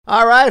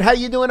All right, how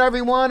you doing,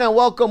 everyone? And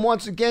welcome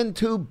once again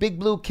to Big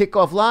Blue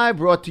Kickoff Live,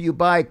 brought to you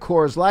by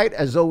Coors Light,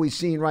 as always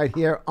seen right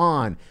here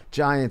on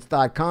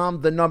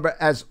Giants.com. The number,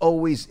 as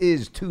always,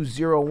 is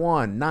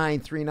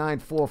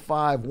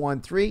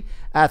 201-939-4513.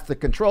 At the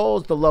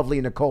controls, the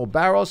lovely Nicole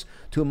Barros.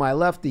 To my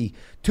left, the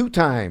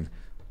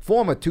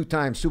former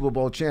two-time Super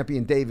Bowl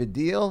champion David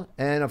Deal,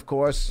 and of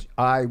course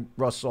I,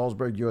 Russ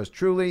Salzberg, yours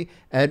truly,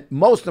 and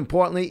most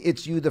importantly,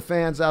 it's you the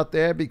fans out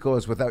there,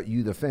 because without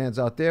you the fans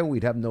out there,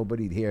 we'd have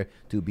nobody here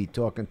to be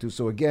talking to.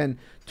 So again,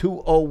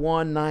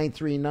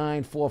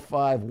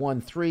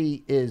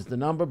 201-939-4513 is the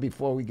number.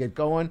 Before we get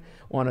going, I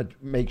want to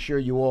make sure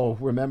you all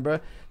remember,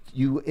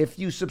 if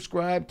you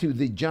subscribe to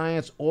the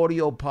Giants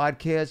audio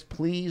podcast,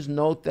 please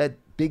note that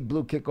Big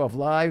Blue Kickoff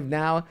Live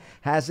now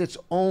has its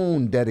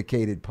own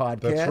dedicated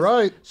podcast. That's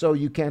right. So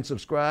you can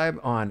subscribe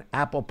on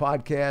Apple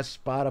Podcasts,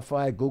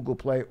 Spotify, Google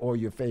Play, or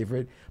your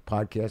favorite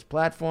podcast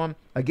platform.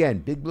 Again,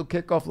 Big Blue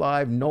Kickoff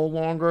Live no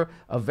longer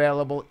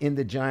available in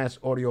the Giants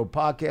audio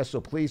podcast, so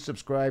please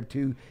subscribe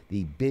to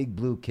the Big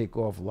Blue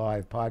Kickoff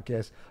Live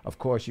podcast. Of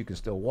course, you can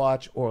still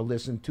watch or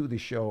listen to the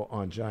show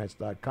on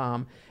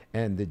Giants.com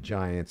and the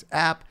Giants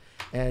app.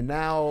 And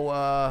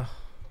now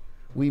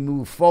we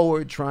move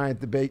forward trying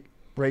to break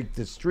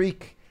the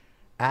streak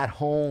at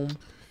home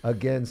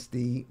against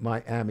the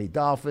Miami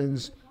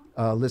Dolphins.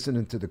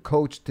 Listening to the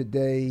coach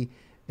today,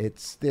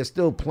 they're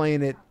still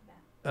playing it,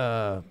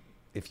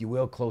 if you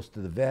will, close to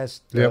the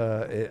vest.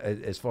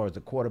 As far as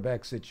the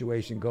quarterback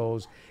situation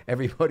goes.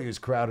 Everybody was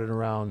crowded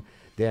around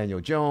Daniel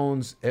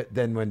Jones.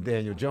 Then when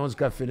Daniel Jones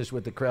got finished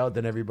with the crowd,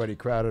 then everybody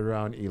crowded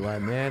around Eli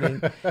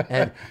Manning.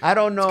 And I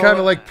don't know. It's kind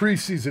of like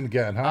preseason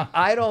again, huh?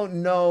 I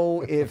don't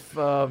know if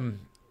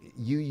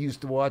you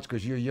used to watch,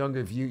 because you're younger,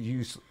 if you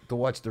used to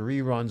watch the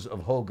reruns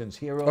of Hogan's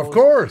Heroes. Of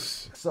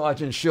course.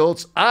 Sergeant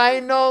Schultz, I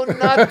know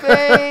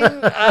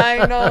nothing.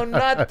 I know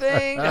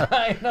nothing.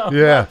 I know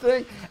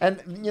nothing.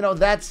 And,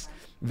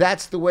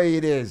 that's the way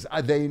it is.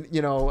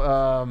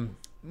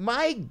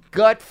 My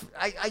gut,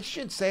 I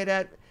should say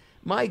that.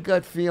 My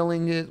gut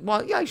feeling is,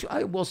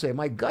 I will say,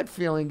 my gut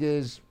feeling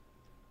is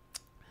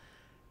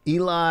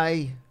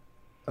Eli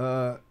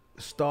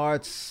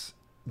starts.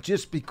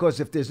 Just because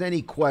if there's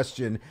any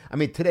question, I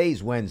mean,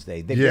 today's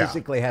Wednesday. They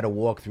basically had a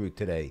walkthrough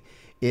today.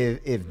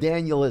 If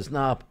Daniel is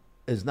not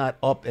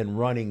up and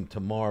running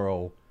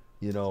tomorrow,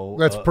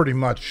 that's pretty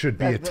much should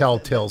be a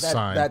telltale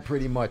sign. That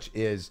pretty much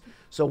is.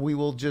 So we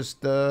will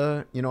just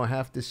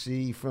have to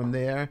see from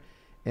there.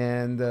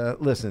 And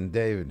listen,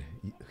 David,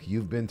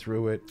 you've been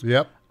through it.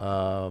 Yep.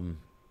 For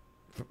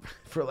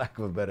lack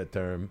of a better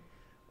term.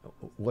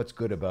 What's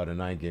good about a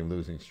 9-game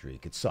losing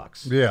streak? It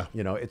sucks. Yeah.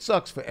 It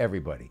sucks for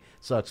everybody. It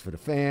sucks for the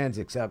fans,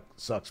 it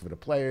sucks for the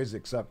players,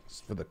 it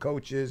sucks for the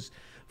coaches,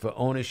 for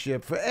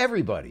ownership, for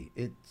everybody.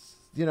 It's,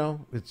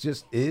 it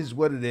just is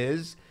what it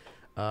is.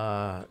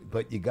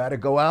 But you got to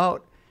go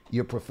out.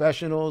 You're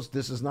professionals.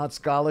 This is not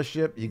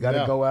scholarship. You got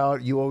to go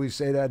out. You always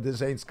say that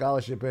this ain't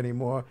scholarship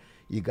anymore.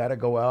 You got to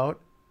go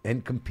out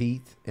and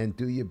compete and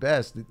do your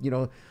best.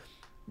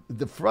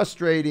 The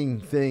frustrating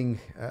thing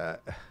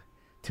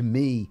to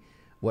me,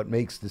 what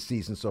makes the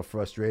season so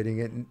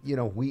frustrating, and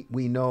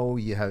we know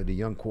you have the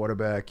young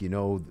quarterback,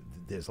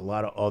 there's a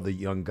lot of other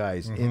young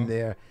guys in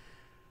there.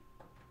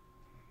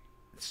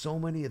 So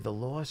many of the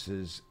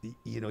losses,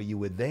 you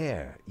were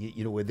there.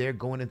 You were there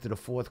going into the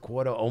fourth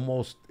quarter,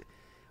 almost,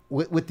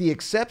 with the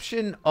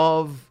exception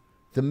of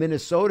the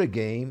Minnesota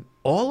game,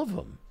 all of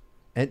them.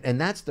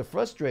 And that's the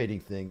frustrating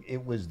thing.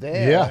 It was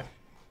there. Yeah.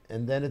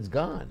 And then it's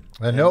gone.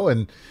 I know,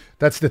 and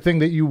that's the thing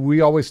that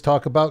we always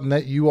talk about, and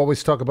that you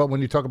always talk about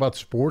when you talk about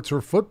sports or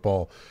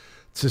football.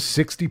 It's a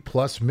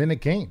 60-plus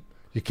minute game.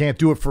 You can't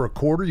do it for a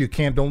quarter. You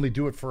can't only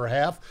do it for a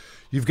half.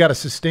 You've got to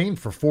sustain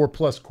for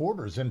 4+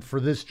 quarters. And for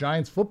this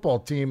Giants football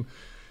team,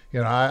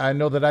 I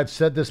know that I've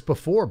said this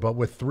before, but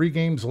with 3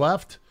 games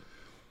left,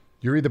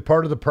 you're either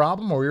part of the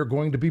problem or you're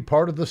going to be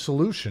part of the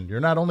solution. You're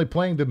not only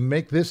playing to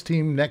make this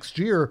team next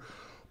year,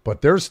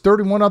 but there's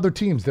 31 other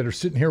teams that are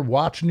sitting here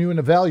watching you and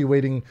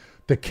evaluating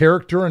the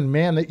character and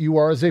man that you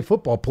are as a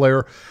football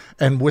player.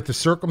 And with the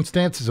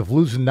circumstances of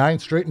losing 9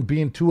 straight and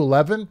being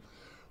 2-11,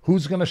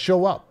 who's going to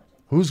show up?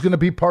 Who's going to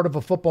be part of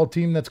a football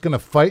team that's going to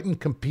fight and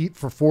compete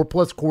for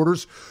 4+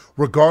 quarters,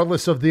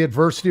 regardless of the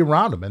adversity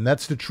around them? And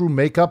that's the true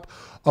makeup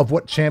of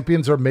what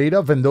champions are made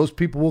of, and those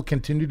people will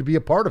continue to be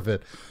a part of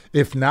it.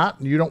 If not,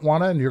 you don't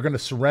want to, and you're going to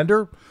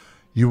surrender,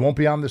 you won't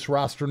be on this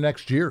roster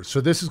next year. So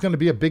this is going to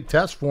be a big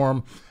test for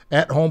them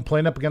at home,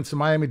 playing up against the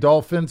Miami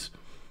Dolphins.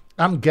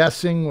 I'm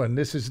guessing, when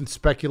this isn't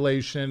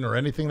speculation or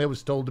anything that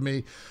was told to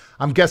me,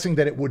 I'm guessing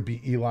that it would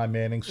be Eli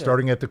Manning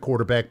starting at the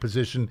quarterback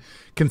position,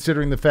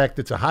 considering the fact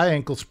that it's a high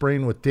ankle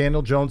sprain with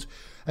Daniel Jones.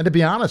 And to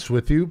be honest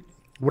with you,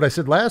 what I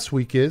said last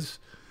week is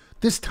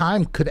this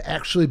time could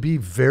actually be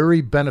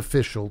very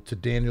beneficial to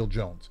Daniel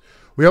Jones.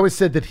 We always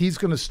said that he's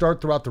going to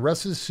start throughout the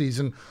rest of the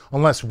season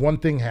unless one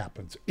thing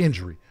happens,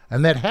 injury.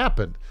 And that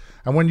happened.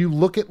 And when you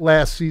look at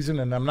last season,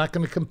 and I'm not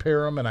going to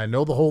compare them, and I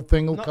know the whole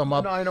thing will come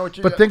up, I know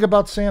what but think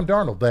about Sam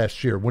Darnold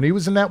last year. When he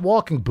was in that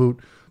walking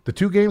boot, the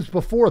 2 games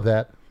before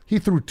that, He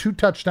threw 2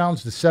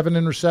 touchdowns to 7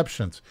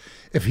 interceptions.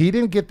 If he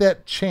didn't get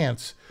that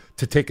chance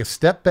to take a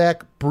step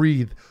back,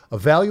 breathe,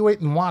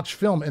 evaluate, and watch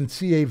film and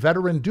see a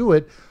veteran do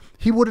it,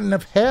 he wouldn't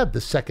have had the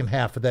second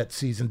half of that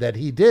season that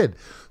he did.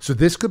 So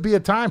this could be a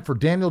time for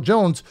Daniel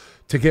Jones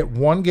to get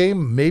 1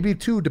 game, maybe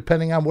 2,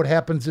 depending on what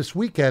happens this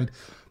weekend,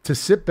 to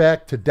sit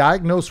back, to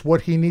diagnose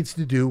what he needs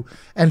to do,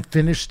 and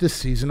finish this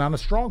season on a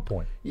strong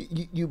point.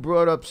 You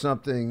brought up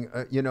something,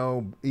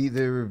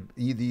 either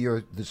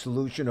you're the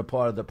solution or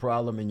part of the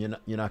problem, and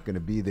you're not going to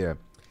be there.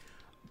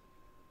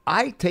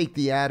 I take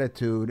the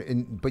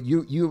attitude, but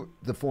you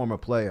the former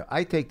player,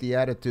 I take the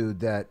attitude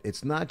that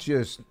it's not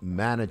just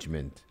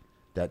management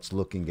that's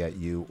looking at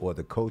you or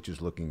the coach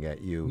is looking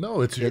at you.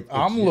 No,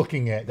 I'm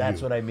looking at you.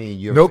 That's what I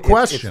mean. No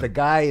question. It's the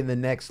guy in the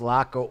next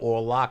locker or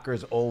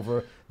lockers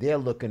over. They're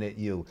looking at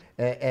you.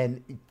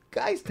 And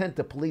guys tend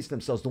to police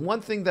themselves. The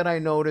one thing that I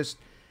noticed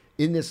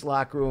in this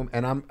locker room,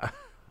 and I'm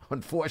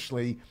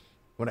unfortunately,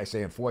 when I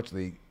say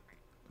unfortunately,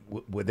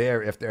 we're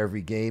there after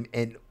every game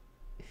and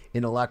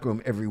in the locker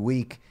room every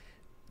week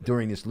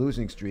during this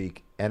losing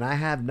streak, and I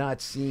have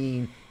not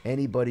seen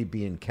anybody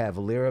being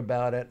cavalier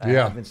about it. I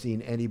haven't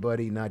seen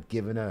anybody not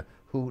giving a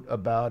hoot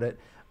about it.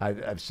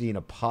 I've seen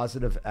a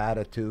positive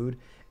attitude,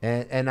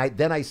 and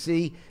I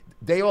see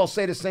they all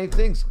say the same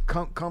things.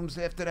 Comes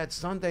after that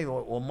Sunday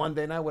or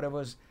Monday night, whatever it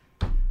was.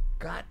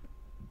 God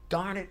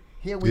darn it,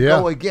 here we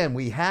go again.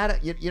 We had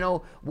it.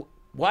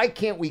 Why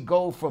can't we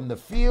go from the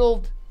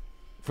field,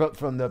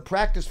 from the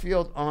practice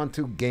field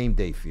onto game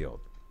day field?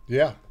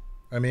 Yeah.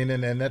 I mean,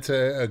 and that's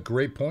a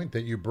great point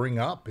that you bring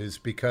up, is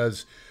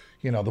because,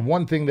 the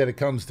one thing that it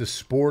comes to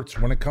sports,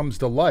 when it comes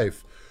to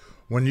life,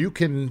 when you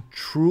can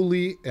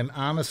truly and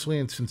honestly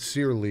and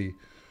sincerely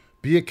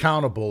be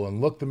accountable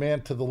and look the man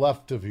to the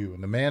left of you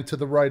and the man to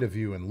the right of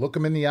you and look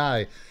them in the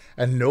eye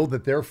and know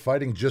that they're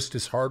fighting just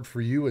as hard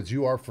for you as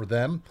you are for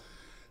them,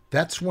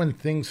 that's when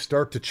things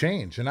start to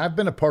change. And I've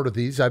been a part of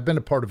these. I've been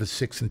a part of a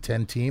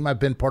 6-10 team. I've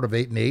been part of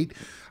 8-8.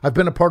 I've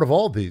been a part of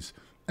all these.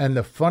 And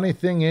the funny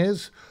thing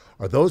is,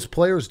 are those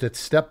players that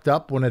stepped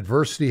up when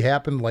adversity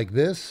happened like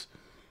this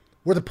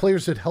were the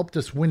players that helped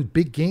us win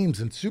big games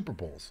and Super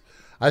Bowls.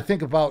 I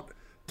think about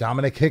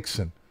Dominic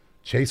Hickson,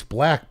 Chase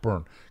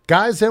Blackburn,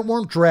 guys that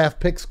weren't draft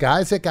picks,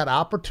 guys that got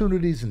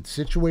opportunities in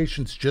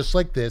situations just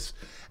like this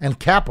and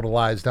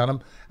capitalized on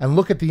them, and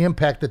look at the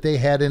impact that they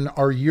had in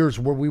our years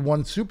where we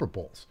won Super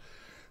Bowls.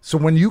 So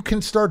when you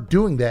can start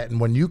doing that and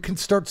when you can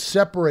start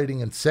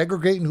separating and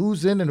segregating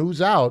who's in and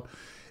who's out,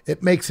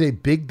 it makes a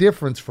big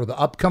difference for the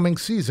upcoming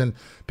season,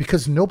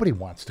 because nobody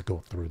wants to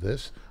go through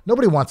this.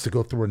 Nobody wants to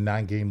go through a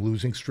 9-game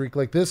losing streak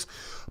like this.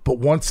 But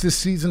once this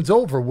season's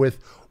over with,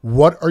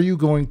 what are you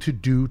going to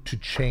do to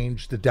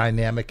change the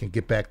dynamic and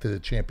get back to the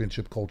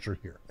championship culture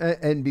here?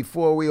 And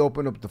before we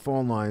open up the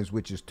phone lines,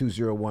 which is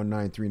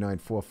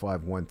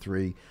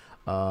 201-939-4513,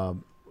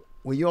 well,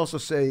 you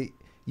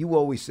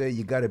always say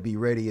you got to be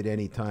ready at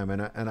any time.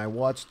 And I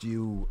watched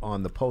you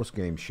on the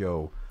post-game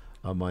show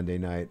Monday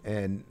night,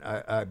 and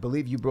I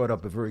believe you brought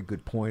up a very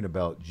good point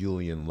about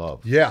Julian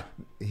Love. Yeah.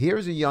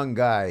 Here's a young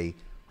guy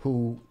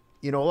who,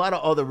 a lot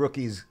of other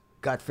rookies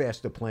got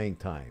faster playing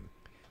time.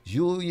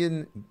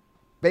 Julian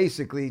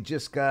basically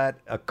just got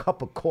a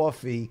cup of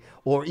coffee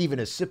or even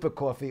a sip of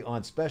coffee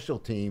on special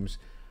teams,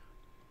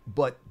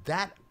 but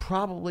that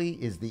probably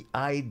is the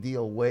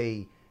ideal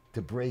way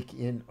to break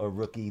in a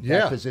rookie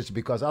that position,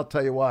 because I'll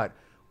tell you what,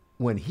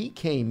 when he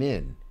came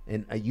in,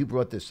 and you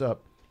brought this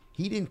up,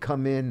 he didn't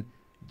come in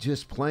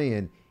just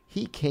playing.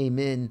 He came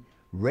in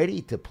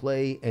ready to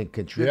play and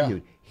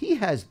contribute. Yeah. He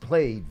has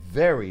played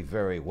very,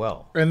 very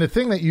well. And the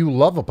thing that you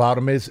love about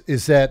him is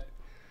that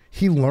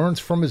he learns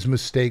from his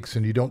mistakes,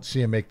 and you don't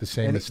see him make the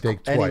same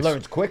mistake twice. And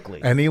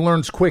he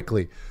learns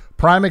quickly.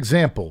 Prime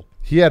example,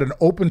 he had an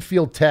open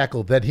field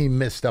tackle that he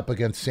missed up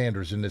against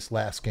Sanders in this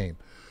last game.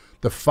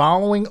 The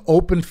following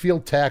open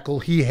field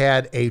tackle, he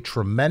had a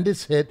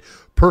tremendous hit,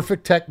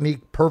 perfect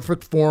technique,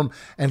 perfect form,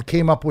 and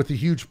came up with a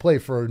huge play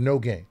for a no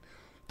gain.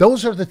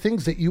 Those are the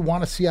things that you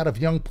want to see out of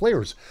young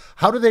players.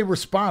 How do they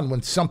respond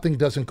when something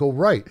doesn't go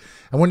right?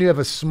 And when you have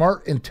a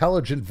smart,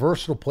 intelligent,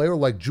 versatile player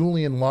like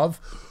Julian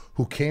Love,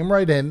 who came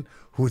right in,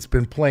 who's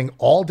been playing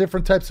all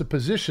different types of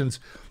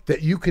positions,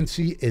 that you can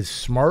see is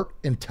smart,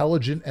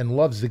 intelligent, and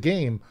loves the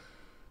game,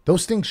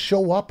 those things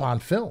show up on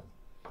film.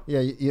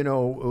 Yeah,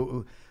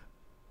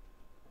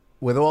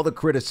 with all the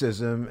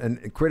criticism,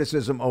 and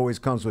criticism always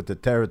comes with the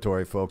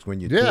territory, folks, when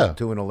you're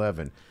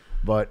 2-11.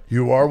 But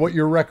you are what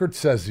your record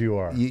says you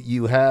are.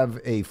 You have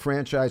a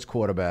franchise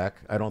quarterback.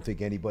 I don't think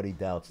anybody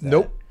doubts that.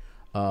 Nope.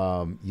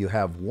 You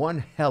have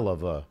one hell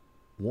of a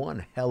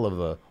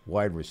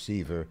wide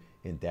receiver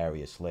in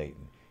Darius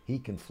Slayton. He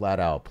can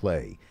flat out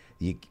play.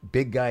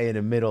 Big guy in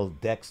the middle,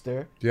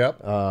 Dexter.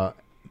 Yep.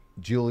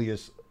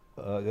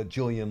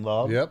 Julian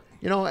Love. Yep.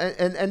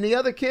 And the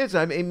other kids.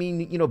 I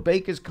mean,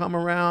 Baker's come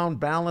around.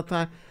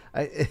 Ballantyne.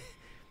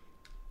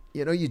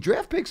 Your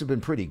draft picks have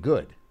been pretty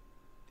good.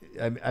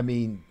 I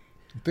mean,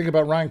 Think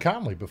about Ryan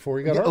Conley before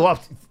he got hurt.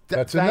 Well,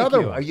 That's thank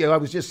another you. one. Yeah, I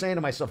was just saying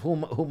to myself, who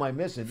am I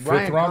missing?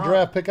 Fifth-round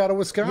draft pick out of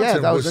Wisconsin. Yeah,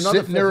 that was another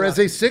sitting there as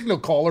a signal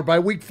caller by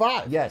week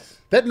 5. Yes.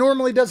 That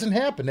normally doesn't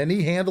happen, and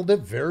he handled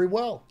it very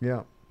well.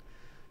 Yeah.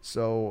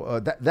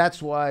 So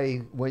that's why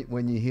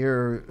when you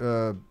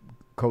hear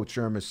Coach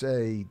Shermer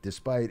say,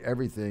 despite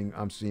everything,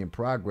 I'm seeing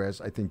progress,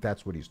 I think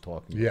that's what he's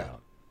talking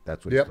about.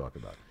 That's what he's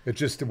talking about. It's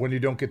just when you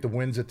don't get the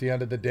wins at the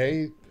end of the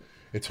day,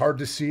 it's hard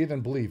to see it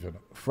and believe in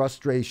it.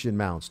 Frustration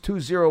mounts.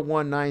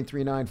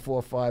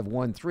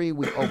 201-939-4513.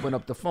 We open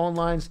up the phone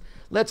lines.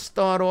 Let's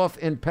start off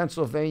in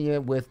Pennsylvania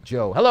with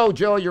Joe. Hello,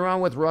 Joe. You're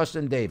on with Russ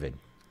and David.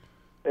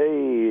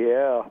 Hey,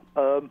 yeah.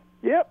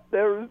 Yep,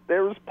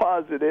 there's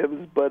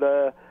positives,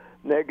 but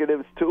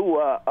negatives too.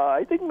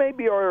 I think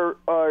maybe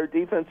our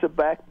defensive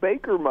back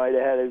Baker might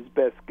have had his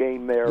best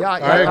game there. Yeah,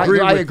 I agree.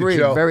 I with agree.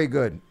 You, Joe. Very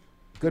good.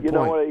 Good you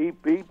point. know what? He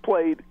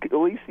played. At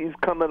least he's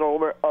coming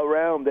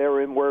around there,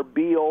 and where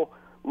Beal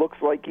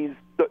looks like he's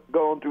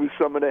going through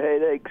some of the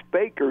headaches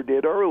Baker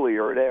did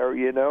earlier there.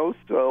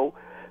 So,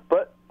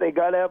 but they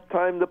got to have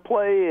time to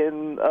play,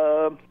 and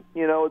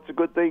it's a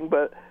good thing.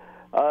 But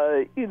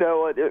a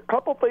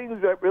couple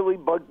things that really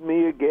bugged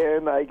me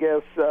again. I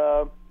guess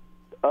the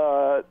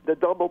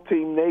double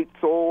team Nate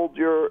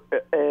Soldier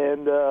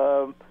and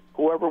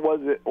whoever was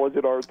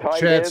it our tight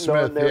Chad end Smith,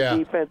 on their yeah.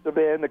 defensive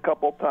end a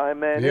couple times,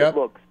 man. Yep. It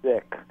looks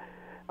sick.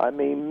 I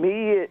mean,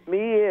 me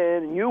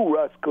and you,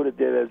 Russ, could have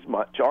did as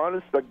much.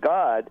 Honest to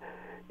God,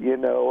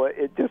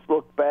 it just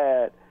looked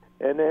bad.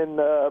 And then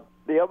the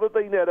other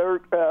thing that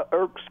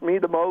irks me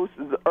the most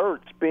is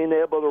Ertz being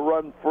able to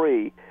run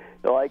free.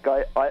 Like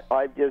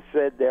I just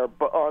said there,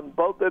 but on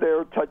both of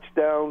their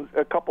touchdowns,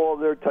 a couple of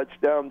their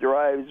touchdown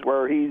drives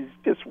where he's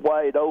just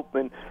wide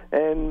open,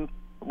 and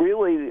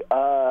really,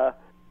 a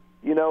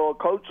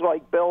coach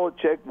like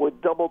Belichick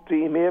would double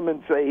team him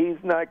and say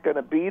he's not going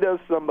to beat us,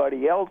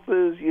 somebody else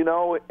is,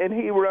 and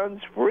he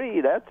runs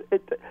free. That's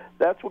it.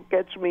 That's what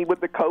gets me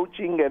with the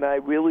coaching, and I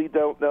really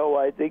don't know.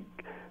 I think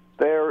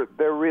they're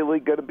really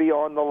going to be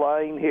on the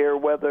line here,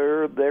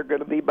 whether they're going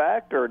to be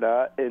back or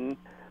not, and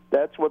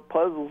that's what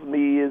puzzles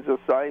me is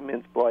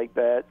assignments like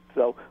that.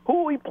 So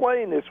who are we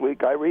playing this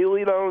week? I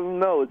really don't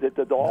know. Is it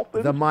the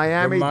Dolphins? The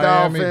Miami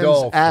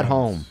Dolphins at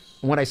home.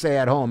 When I say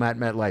at home, at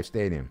MetLife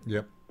Stadium.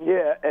 Yep.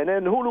 Yeah, and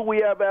then who do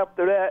we have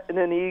after that? And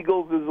then the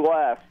Eagles is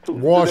last.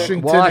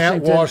 Washington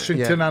at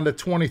Washington yeah. on the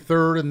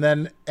 23rd, and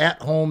then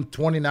at home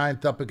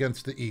 29th up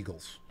against the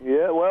Eagles.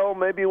 Yeah, well,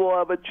 maybe we'll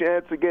have a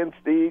chance against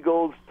the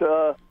Eagles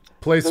to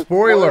spoiler.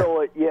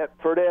 spoil it yet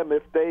for them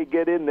if they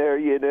get in there,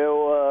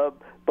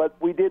 But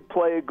we did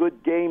play a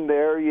good game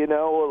there,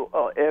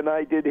 and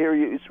I did hear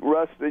you,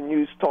 Russ, and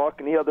you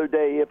talking the other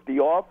day. If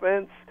the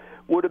offense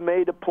would have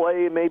made a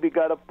play and maybe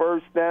got a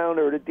first down,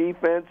 or the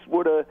defense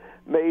would have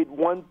made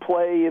one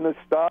play in a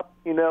stop,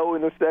 in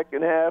the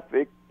second half,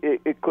 it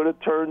could have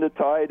turned the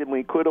tide and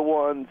we could have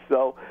won.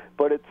 So,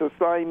 but it's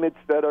assignments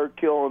that are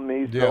killing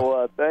me. Yeah.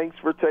 So thanks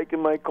for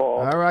taking my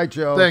call. All right,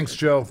 Joe. Thanks,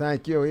 Joe.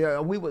 Thank you.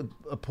 Yeah,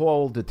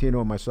 Paul Dottino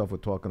and myself were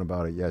talking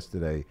about it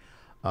yesterday.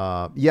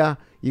 Yeah,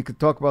 you could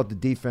talk about the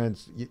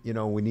defense.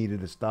 We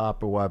needed a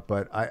stop or what,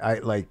 but I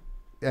like,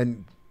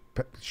 and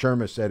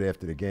Shermer said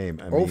after the game,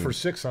 0 for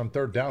 6 on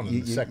third down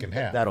in the second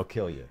half. That'll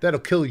kill you. That'll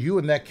kill you,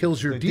 and that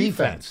kills your The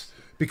defense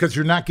because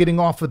you're not getting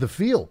off of the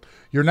field.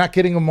 You're not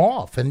getting them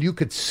off. And you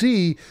could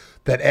see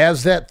that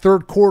as that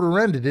third quarter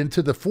ended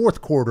into the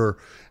fourth quarter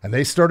and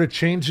they started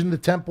changing the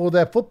tempo of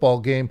that football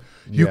game,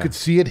 you could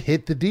see it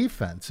hit the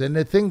defense. And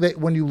the thing that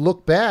when you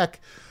look back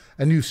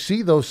and you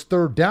see those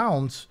third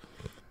downs,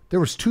 there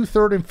was 2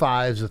 3rd and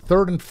 5s, a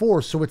 3rd and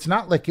 4. So it's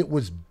not like it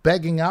was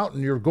begging out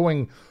and you're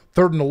going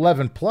 3rd and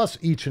 11 plus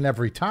each and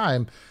every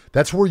time.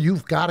 That's where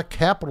you've got to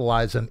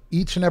capitalize on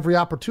each and every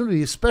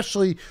opportunity,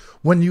 especially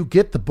when you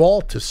get the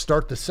ball to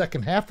start the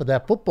second half of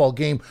that football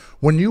game.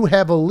 When you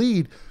have a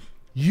lead,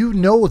 you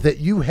know that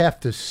you have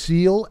to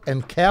seal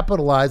and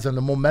capitalize on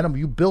the momentum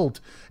you built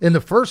in the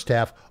first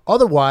half.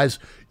 Otherwise,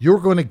 you're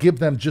going to give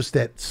them just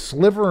that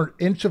sliver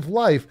inch of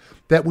life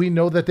that we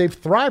know that they've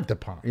thrived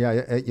upon.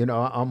 Yeah,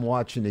 I'm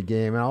watching the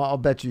game, and I'll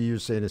bet you're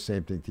saying the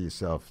same thing to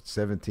yourself.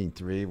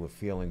 17-3, we're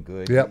feeling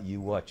good. Yep.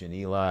 You watching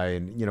Eli,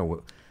 and,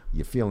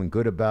 you're feeling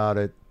good about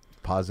it,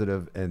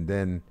 positive, and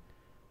then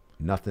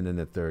nothing in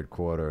the third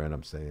quarter, and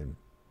I'm saying,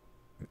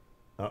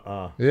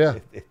 Yeah.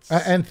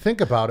 And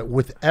think about it.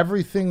 With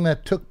everything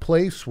that took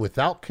place,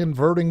 without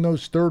converting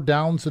those third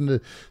downs in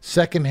the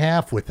second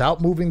half,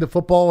 without moving the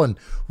football, and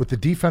with the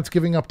defense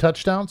giving up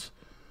touchdowns,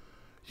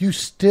 you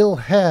still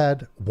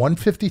had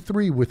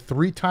 153 with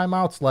 3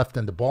 timeouts left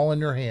and the ball in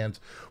your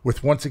hands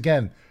with, once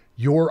again,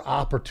 your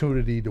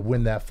opportunity to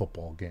win that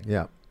football game.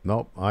 Yeah.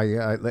 Nope.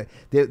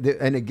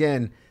 And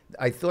again,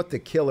 I thought the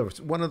killer,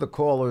 one of the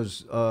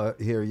callers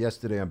here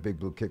yesterday on Big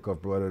Blue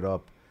Kickoff brought it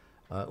up.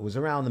 It was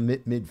around the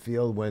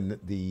midfield when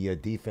the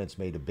defense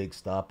made a big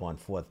stop on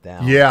 4th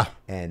down. Yeah.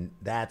 And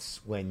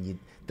that's when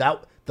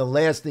the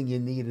last thing you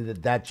needed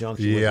at that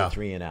junction was a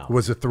 3 and out.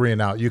 Was a 3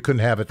 and out. You couldn't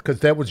have it because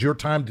that was your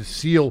time to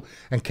seal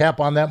and cap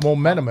on that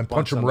momentum and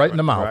punch them right in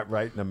the mouth.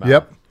 Right in the mouth.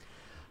 Yep.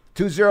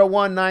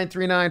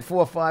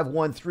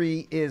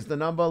 201-939-4513 is the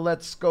number.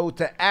 Let's go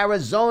to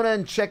Arizona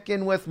and check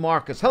in with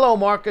Marcus. Hello,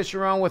 Marcus.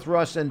 You're on with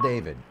Russ and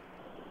David.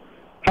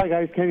 Hi,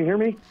 guys. Can you hear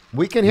me?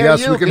 We can hear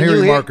Yes, you. we can hear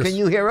you, Marcus. Can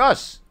you hear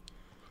us?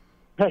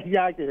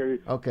 Yeah, I can hear you.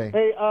 Okay.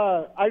 Hey,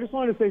 I just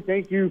wanted to say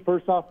thank you,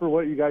 first off, for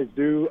what you guys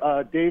do.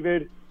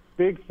 David,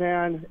 big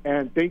fan,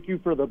 and thank you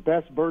for the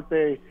best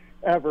birthday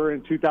ever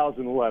in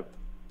 2011.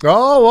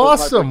 Oh, It was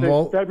my awesome. birthday,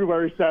 Well,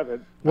 February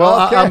 7th.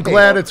 Okay. I'm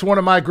glad it's one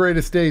of my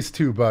greatest days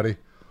too, buddy.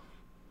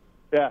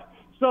 Yeah.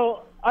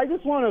 So I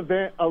just want to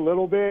vent a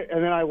little bit,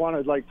 and then I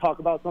want to talk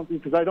about something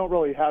because I don't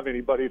really have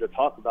anybody to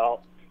talk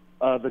about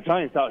the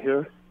Giants out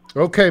here.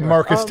 Okay,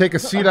 Marcus, take a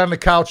seat on the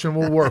couch and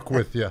we'll work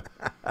with you.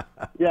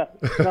 Yeah.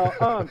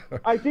 No,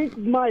 I think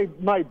my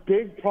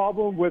big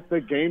problem with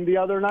the game the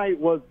other night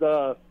was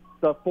the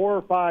 4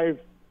 or 5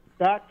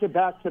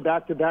 back-to-back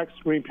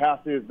screen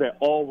passes that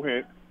all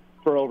went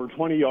for over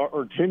 20 yards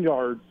or 10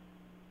 yards.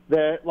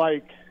 That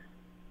I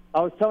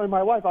was telling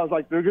my wife, I was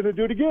like, they're going to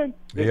do it again.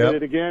 They Yep.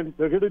 did it again.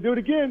 They're going to do it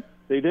again.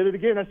 They did it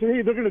again. I said,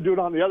 hey, they're going to do it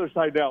on the other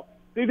side now.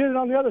 They did it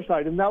on the other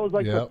side, and that was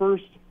the Yep.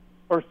 first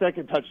or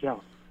second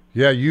touchdown.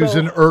 Yeah,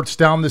 using Ertz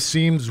down the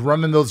seams,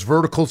 running those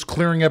verticals,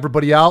 clearing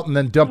everybody out, and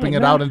then dumping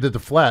it out into the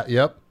flat.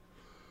 Yep.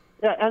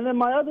 Yeah, and then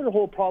my other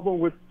whole problem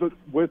with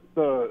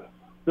the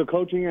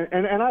coaching,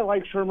 and I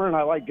like Shermer and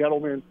I like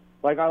Gettleman,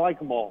 I like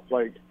them all,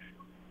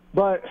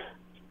 but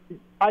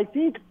I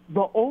think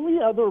the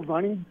only other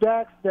running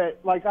backs that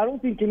I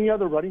don't think any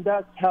other running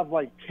backs have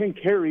 10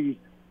 carries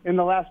in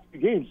the last 2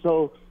 games.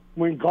 So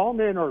when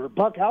Gallman or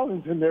Buck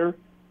Allen's in there,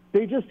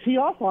 they just tee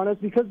off on us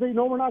because they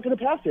know we're not going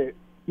to pass it.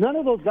 None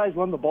of those guys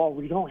run the ball.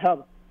 We don't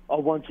have a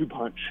 1-2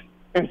 punch.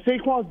 And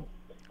Saquon's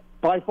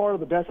by far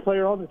the best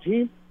player on the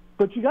team,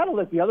 but you got to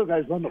let the other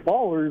guys run the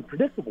ball or you're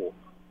predictable.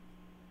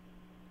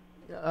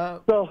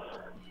 So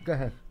Go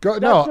ahead.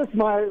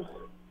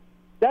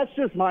 that's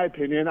just my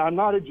opinion. I'm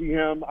not a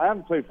GM. I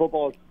haven't played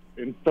football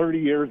in 30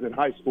 years in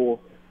high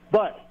school.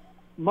 But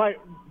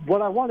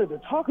what I wanted to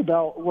talk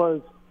about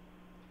was,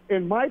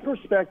 in my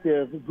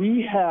perspective,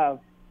 we have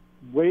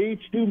way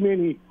too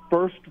many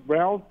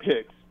first-round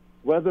picks,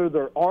 whether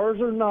they're ours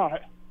or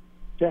not,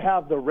 to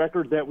have the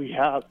record that we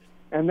have,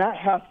 and that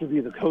has to be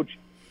the coach.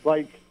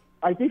 I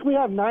think we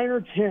have 9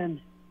 or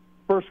 10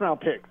 first-round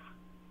picks,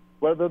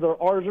 whether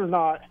they're ours or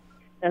not,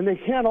 and they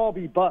can't all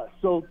be busts.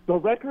 So the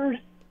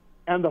record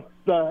and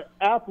the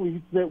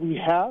athletes that we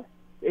have,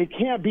 it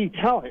can't be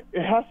talent.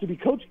 It has to be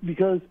coaching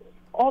because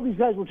all these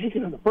guys were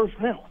taken in the first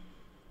round.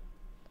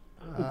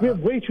 We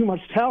have way too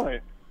much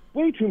talent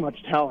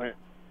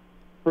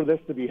for this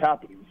to be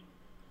happening.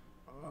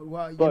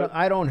 Well,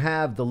 I don't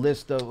have the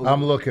list of.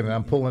 I'm looking.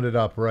 I'm pulling it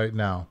up right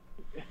now.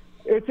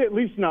 It's at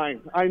least 9.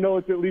 I know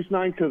it's at least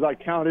 9 because I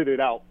counted it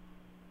out.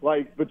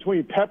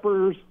 Between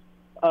Peppers,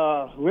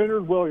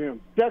 Leonard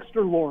Williams,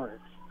 Dexter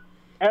Lawrence,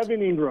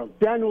 Evan Ingram,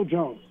 Daniel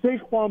Jones,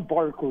 Saquon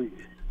Barkley.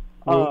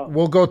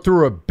 We'll go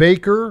through a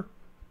Baker,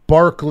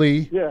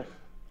 Barkley, Yeah.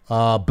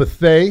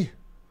 Bethea.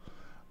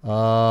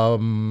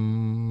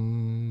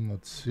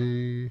 Let's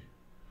see.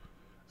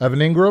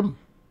 Evan Ingram.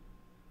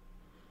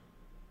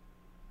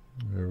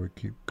 There we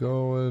keep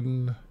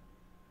going.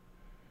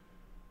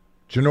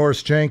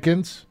 Janoris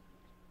Jenkins,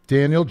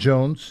 Daniel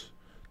Jones,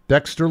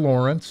 Dexter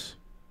Lawrence,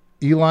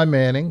 Eli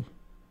Manning,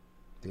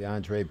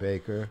 DeAndre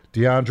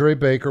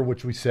Baker,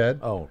 which we said.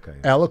 Oh, okay.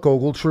 Alec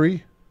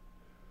Ogletree.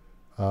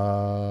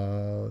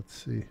 Let's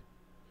see.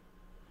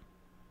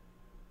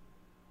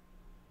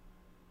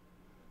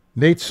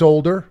 Nate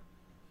Solder.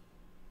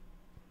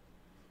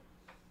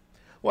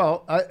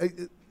 Well,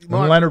 And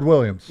Leonard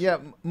Williams. Yeah,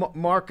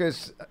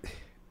 Marcus,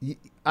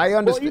 I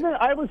understand. Well,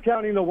 even I was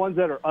counting the ones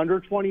that are under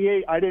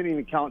 28. I didn't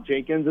even count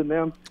Jenkins in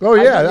them. Oh,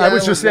 yeah. I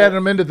was yeah, just yeah. adding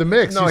them into the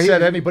mix. No, you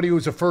said anybody who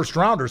was a first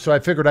rounder, so I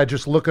figured I'd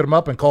just look at them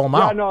up and call them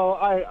Yeah, out. no,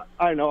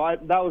 I know.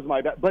 That was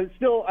my bad. But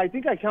still, I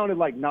think I counted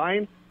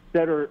 9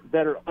 that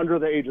are under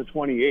the age of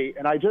 28.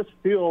 And I just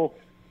feel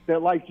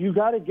that, you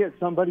got to get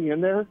somebody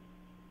in there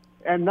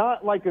and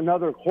not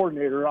another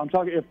coordinator. I'm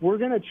talking, if we're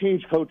going to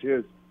change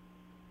coaches,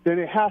 then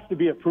it has to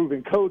be a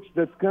proven coach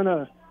that's going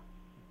to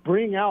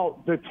bring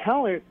out the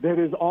talent that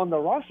is on the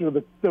roster.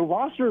 The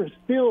roster is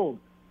filled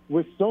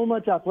with so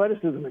much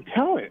athleticism and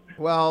talent.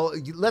 Well,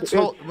 let's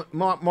hold,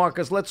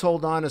 Marcus. Let's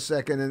hold on a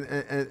second,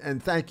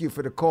 and thank you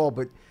for the call.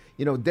 But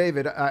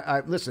David,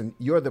 I listen.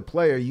 You're the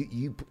player.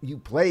 You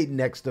played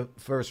next to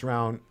first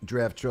round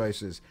draft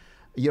choices.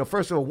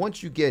 First of all,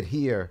 once you get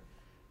here,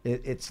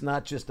 it's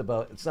not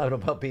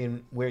about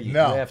being where you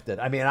drafted.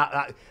 I mean,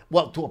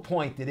 well, to a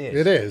point, it is.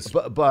 It is,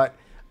 but.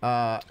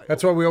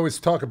 That's why we always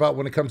talk about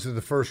when it comes to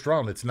the first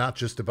round. It's not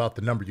just about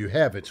the number you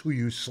have; it's who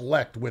you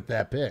select with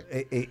that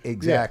pick.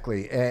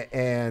 Exactly, yeah.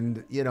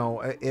 And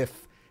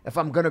if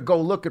I'm going to go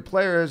look at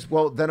players,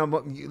 well, then I'm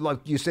like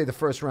you say the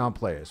first round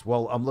players.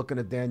 Well, I'm looking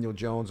at Daniel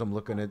Jones. I'm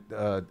looking at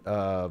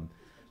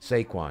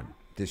Saquon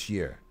this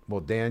year.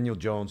 Well, Daniel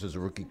Jones is a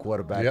rookie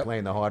quarterback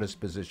playing the hardest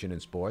position in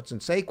sports,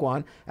 and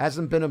Saquon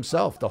hasn't been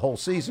himself the whole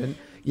season.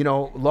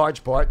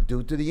 Large part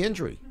due to the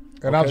injury.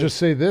 And I'll just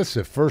say this: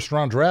 if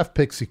first-round draft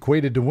picks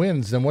equated to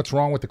wins, then what's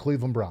wrong with the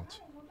Cleveland Browns?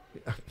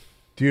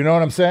 Do you know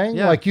what I'm saying?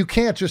 Yeah. Like, you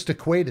can't just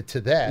equate it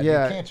to that.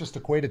 Yeah. You can't just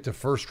equate it to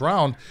first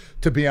round.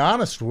 To be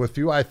honest with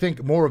you, I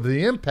think more of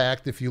the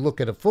impact, if you look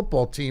at a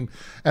football team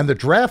and the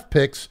draft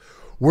picks,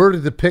 where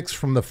did the picks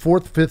from the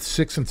 4th, 5th,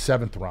 6th, and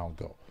 7th round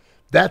go?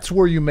 That's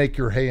where you make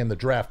your hay in the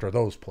draft, are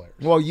those players.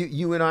 Well,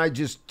 you and I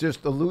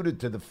just alluded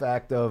to the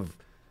fact of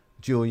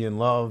Julian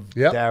Love,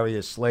 Yep.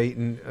 Darius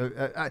Slayton.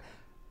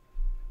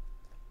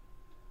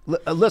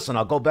 Listen,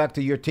 I'll go back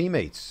to your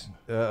teammates.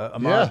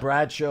 Amar Yeah.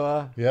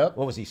 Bradshaw. Yep.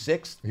 What was he,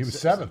 6th? He was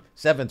 7th.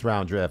 7th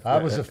round draft.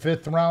 I was a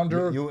 5th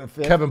rounder. You a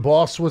 5th? Kevin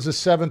Boss was a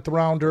 7th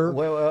rounder.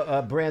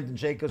 Well, Brandon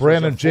Jacobs.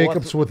 Brandon was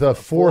Jacobs with a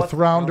 4th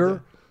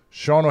rounder.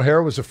 Sean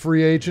O'Hara was a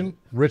free agent.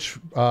 Rich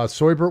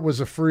Soybert was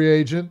a free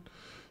agent.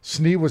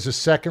 Snee was a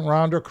 2nd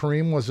rounder.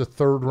 Kareem was a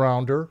 3rd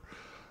rounder.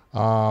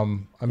 I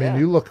mean, Yeah.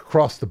 you look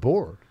across the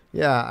board.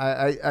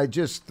 Yeah, I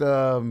just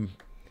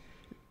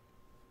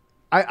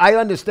I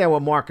understand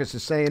what Marcus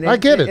is saying. I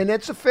get it. And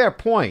it's a fair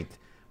point.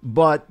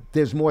 But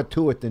there's more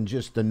to it than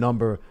just the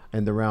number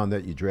and the round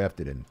that you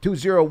drafted in.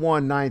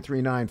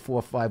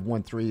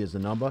 201-939-4513 is the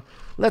number.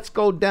 Let's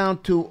go down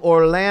to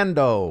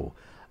Orlando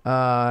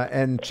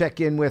and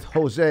check in with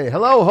Jose.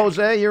 Hello,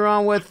 Jose. You're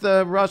on with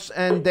Russ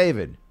and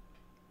David.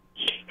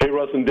 Hey,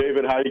 Russ and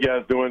David, how you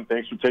guys doing?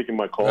 Thanks for taking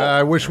my call.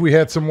 I wish we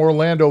had some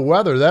Orlando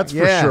weather. That's for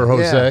Yeah, sure,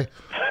 Jose.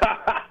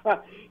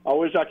 I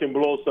wish I can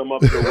blow some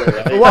up your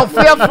way. Well,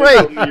 feel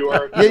free. New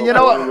York, You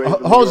know born and raised what,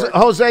 in New Jose, York.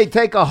 Jose,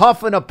 take a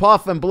huff and a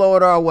puff and blow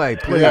it our way,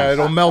 please. Yeah,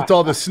 it'll melt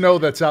all the snow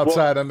that's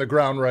outside on the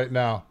ground right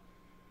now.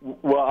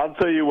 Well, I'll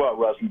tell you what,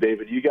 Russ and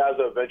David, you guys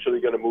are eventually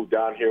going to move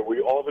down here.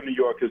 All the New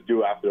Yorkers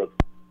do after.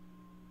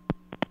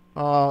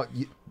 Hello.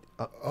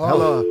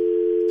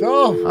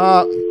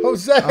 Oh,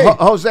 Jose.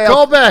 Jose,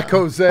 Call back,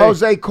 Jose.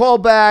 Jose, call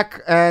back,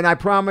 and I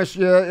promise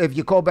you, if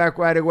you call back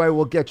right away,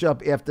 we'll get you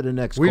up after the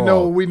next We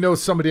call. know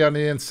somebody on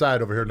the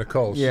inside over here,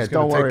 Nicole. Yeah, She's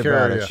gonna don't worry take care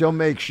about of it. you. She'll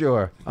make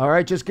sure. All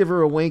right, just give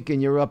her a wink,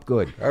 and you're up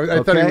good.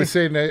 I thought he Okay? was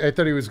saying. I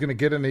thought he was going to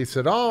get in. He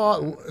said,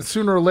 "Oh,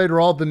 sooner or later,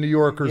 all the New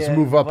Yorkers Yeah,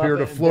 move up love here it,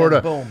 to and then Florida.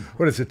 boom.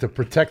 What is it? The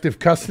protective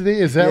custody?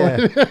 Is that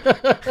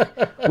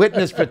what?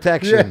 Witness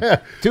protection. Yeah.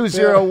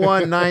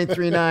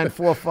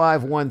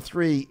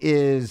 201-939-4513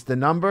 is the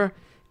number.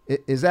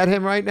 Is that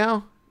him right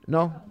now?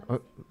 No?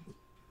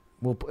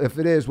 Well, if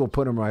it is, we'll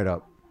put him right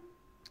up.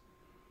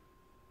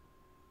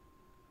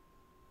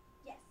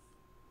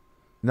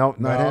 No,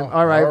 not No. him.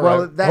 All right. All Well,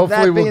 right. that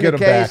Hopefully we'll being get the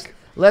him case, back.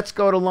 let's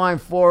go to line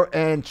 4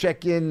 and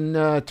check in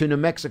to New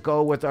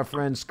Mexico with our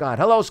friend Scott.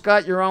 Hello,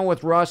 Scott. You're on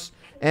with Russ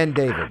and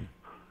David.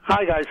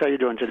 Hi, guys. How you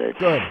doing today?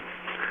 Good.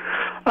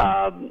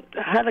 I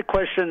had a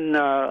question,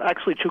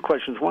 actually 2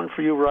 questions, one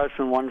for you, Russ,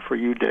 and one for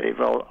you, Dave.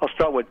 I'll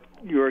start with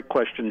your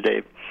question,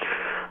 Dave.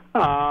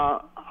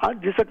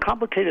 There's a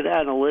complicated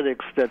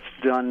analytics that's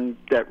done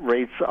that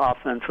rates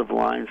offensive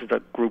lines. It's a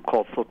group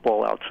called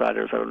Football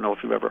Outsiders. I don't know if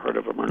you've ever heard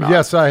of them or not.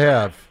 Yes, I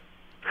have.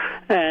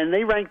 And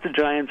they rank the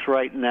Giants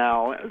right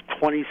now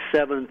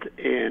 27th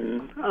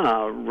in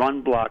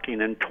run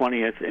blocking and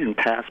 20th in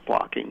pass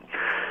blocking.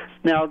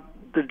 Now,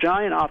 the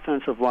Giant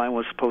offensive line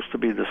was supposed to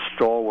be the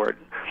stalwart.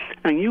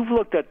 And you've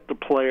looked at the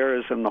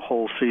players and the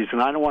whole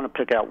season. I don't want to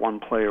pick out one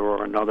player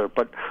or another,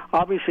 but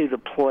obviously the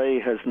play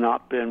has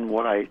not been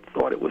what I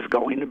thought it was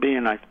going to be,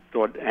 and I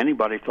thought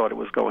anybody thought it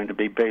was going to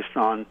be based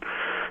on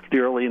the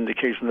early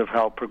indications of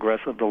how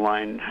progressive the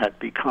line had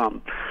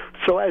become.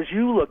 So as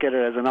you look at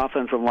it as an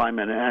offensive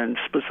lineman, and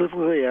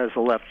specifically as a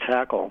left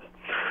tackle,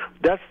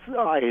 that's,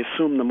 I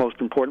assume, the most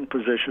important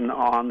position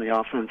on the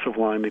offensive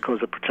line because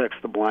it protects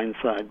the blind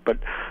side. But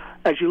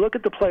as you look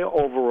at the play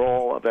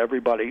overall of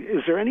everybody,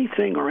 is there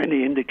anything or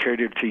any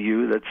indicator to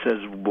you that says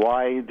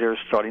why they're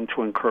starting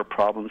to incur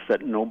problems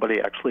that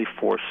nobody actually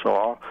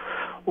foresaw?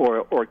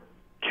 Or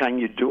can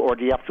you do, or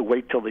do you have to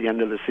wait till the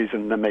end of the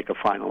season to make a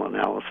final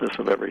analysis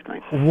of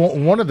everything?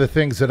 One of the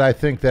things that I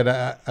think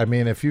that, I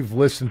mean, if you've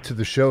listened to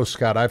the show,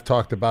 Scott, I've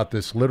talked about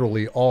this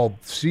literally all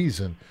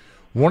season.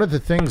 One of the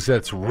things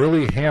that's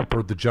really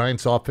hampered the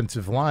Giants'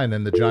 offensive line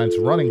and the Giants'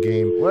 running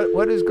game.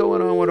 What is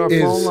going on with our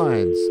phone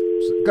lines?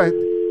 Go ahead.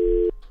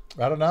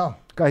 I don't know.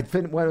 Go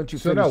ahead. Why don't you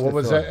So finish no, what the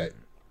was thought? that?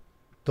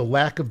 The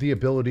lack of the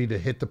ability to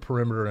hit the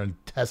perimeter and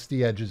test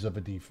the edges of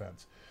a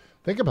defense.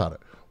 Think about it.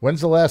 When's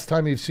the last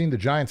time you've seen the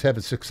Giants have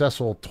a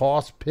successful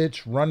toss,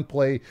 pitch, run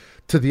play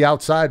to the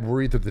outside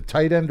where either the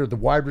tight end or the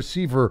wide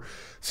receiver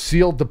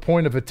sealed the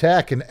point of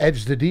attack and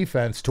edged the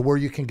defense to where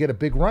you can get a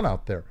big run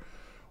out there?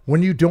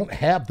 When you don't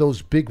have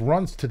those big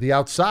runs to the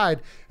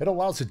outside, it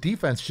allows the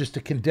defense just to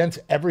condense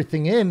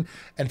everything in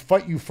and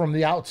fight you from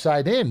the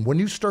outside in. When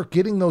you start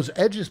getting those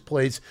edges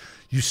plays,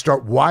 you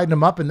start widening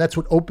them up, and that's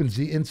what opens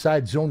the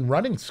inside zone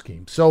running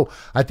scheme. So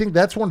I think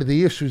that's one of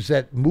the issues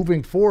that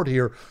moving forward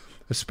here,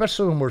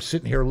 especially when we're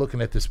sitting here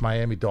looking at this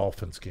Miami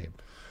Dolphins game.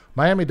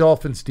 Miami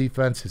Dolphins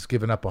defense has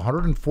given up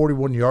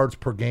 141 yards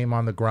per game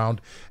on the ground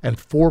and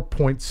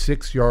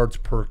 4.6 yards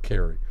per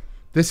carry.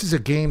 This is a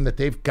game that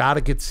they've got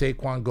to get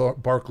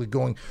Saquon Barkley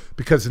going,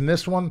 because in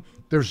this one,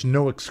 there's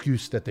no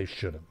excuse that they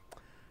shouldn't.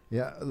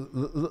 Yeah.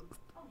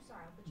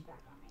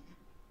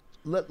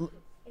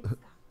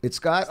 It's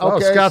Scott? Oh,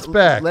 Okay. Scott's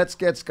back. Let's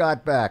get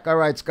Scott back. All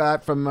right,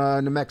 Scott from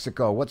New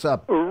Mexico. What's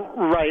up?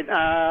 Right.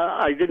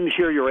 I didn't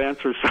hear your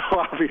answer, so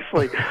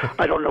obviously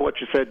I don't know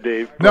what you said,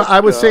 Dave. No, But, I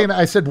was saying,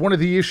 I said one of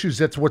the issues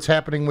that's what's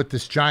happening with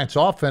this Giants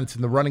offense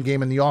and the running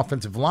game and the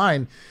offensive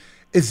line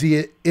is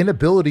the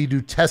inability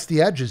to test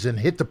the edges and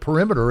hit the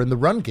perimeter in the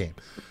run game.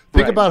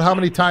 Think Right. about how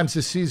many times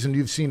this season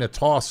you've seen a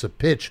toss, a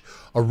pitch,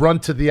 a run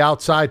to the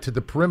outside to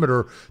the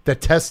perimeter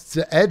that tests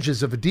the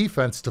edges of a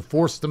defense to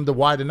force them to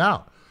widen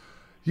out.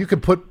 You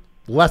can put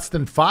less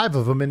than 5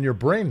 of them in your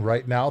brain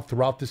right now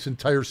throughout this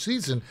entire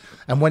season.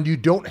 And when you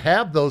don't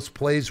have those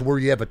plays where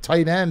you have a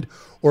tight end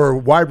or a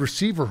wide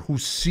receiver who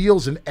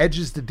seals and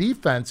edges the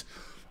defense,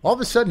 all of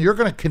a sudden you're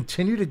going to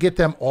continue to get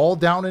them all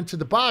down into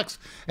the box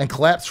and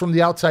collapse from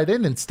the outside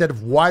in instead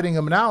of widening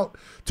them out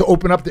to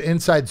open up the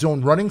inside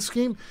zone running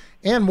scheme.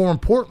 And more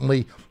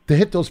importantly, to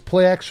hit those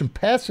play action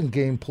passing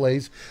game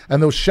plays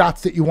and those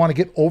shots that you want to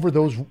get over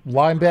those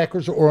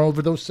linebackers or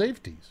over those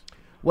safeties.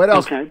 What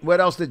else? Okay. What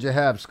else did you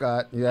have,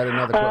 Scott? You had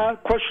another question.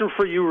 Question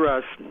for you,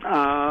 Russ.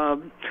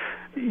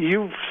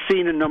 You've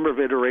seen a number of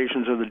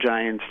iterations of the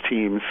Giants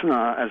teams,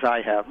 as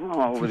I have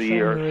over the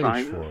years.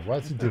 Right? Why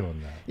is he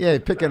doing that? Yeah,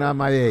 picking on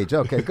my age.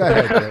 Okay, go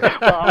ahead. Dave.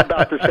 Well, I'm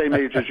about the same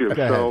age as you.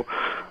 Go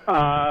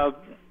So,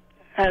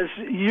 as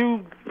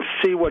you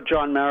see what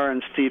John Mara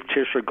and Steve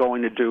Tisch are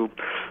going to do,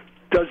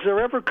 does there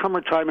ever come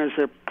a time as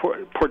they're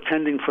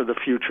portending for the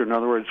future, in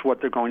other words,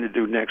 what they're going to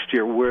do next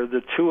year, where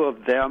the two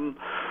of them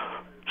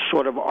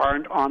sort of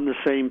aren't on the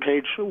same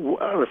page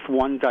if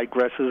one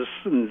digresses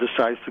and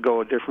decides to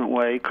go a different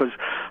way? Because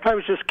I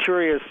was just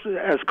curious,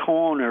 as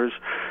co-owners,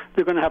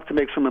 they're going to have to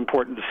make some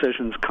important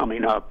decisions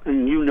coming up,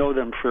 and you know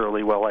them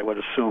fairly well, I would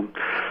assume.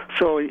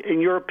 So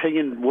in your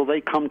opinion, will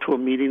they come to a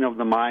meeting of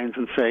the minds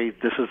and say,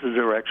 this is the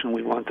direction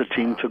we want the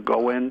team to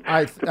go in,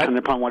 depending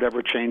upon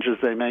whatever changes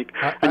they make?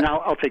 And now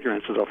I'll take your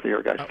answers off the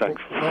air, guys.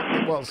 Thanks.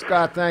 Well,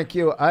 Scott, thank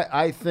you.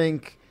 I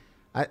think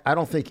I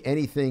don't think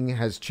anything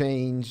has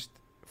changed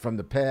from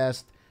the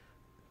past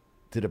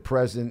to the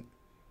present,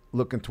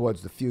 looking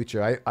towards the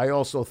future. I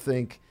also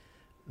think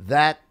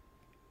that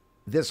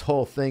this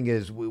whole thing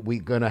is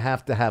we're going to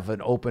have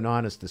an open,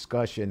 honest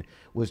discussion,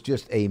 was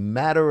just a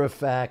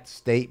matter-of-fact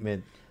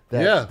statement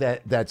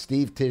that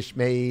Steve Tisch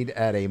made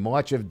at a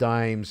March of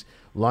Dimes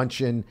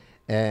luncheon,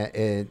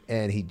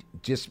 and he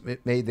just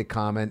made the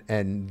comment.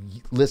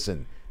 And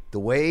listen, the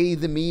way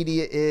the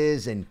media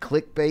is and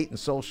clickbait and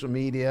social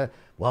media,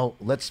 well,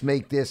 let's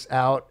make this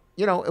out.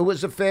 You know, it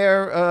was a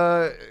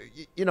fair,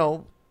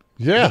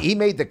 he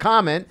made the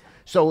comment,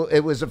 so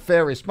it was a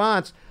fair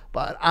response.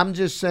 But I'm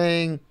just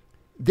saying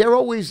they'll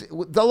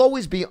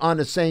always be on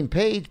the same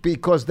page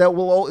because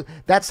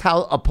that's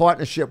how a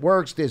partnership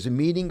works. There's a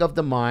meeting of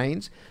the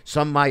minds.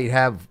 Some might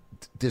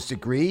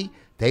disagree.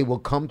 They will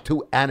come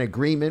to an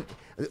agreement.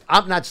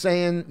 I'm not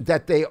saying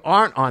that they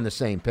aren't on the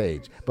same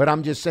page, but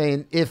I'm just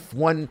saying if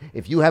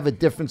you have a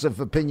difference of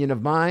opinion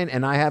of mine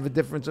and I have a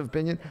difference of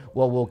opinion,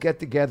 well, we'll get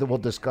together, we'll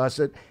discuss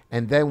it,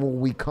 and then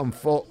we come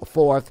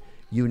forth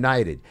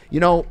united. You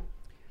know,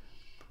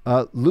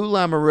 Lou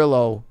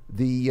Lamoriello,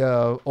 the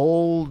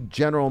old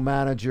general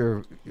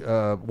manager,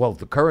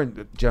 the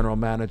current general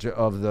manager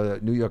of the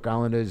New York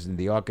Islanders and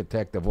the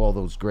architect of all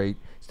those great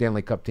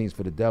Stanley Cup teams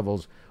for the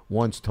Devils,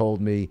 once told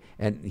me,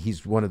 and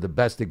he's one of the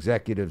best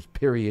executives,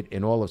 period,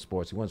 in all of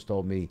sports. He once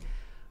told me,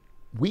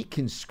 we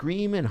can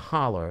scream and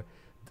holler,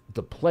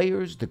 the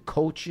players, the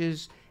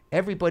coaches,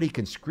 everybody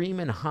can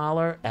scream and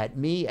holler at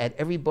me, at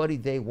everybody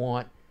they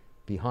want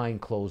behind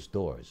closed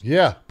doors.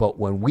 Yeah. But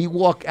when we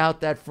walk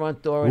out that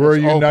front door and We're a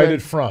it's united open,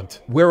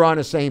 front. we're on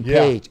the same Yeah.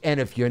 page. And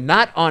if you're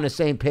not on the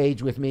same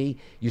page with me,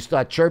 you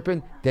start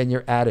chirping, then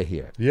you're out of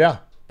here. Yeah.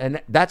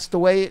 And that's the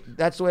way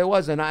it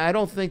was. And I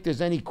don't think there's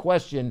any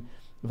question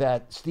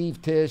that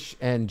Steve Tisch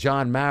and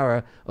John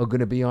Mara are going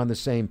to be on the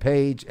same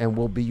page and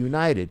will be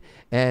united.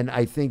 And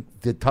I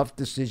think the tough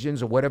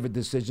decisions or whatever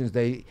decisions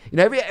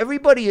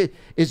everybody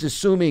is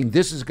assuming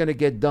this is going to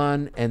get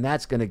done and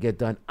that's going to get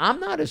done. I'm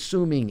not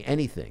assuming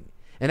anything.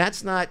 And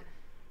that's not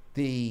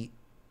the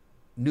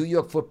New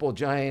York Football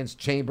Giants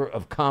Chamber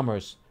of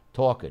Commerce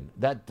talking.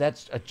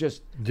 That's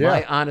just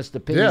my honest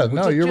opinion.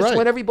 Yeah, no, you're right.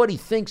 When everybody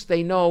thinks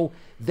they know,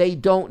 they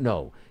don't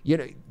know. You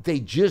know, they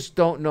just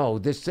don't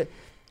know.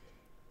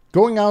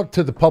 Going out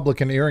to the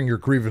public and airing your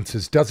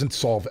grievances doesn't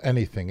solve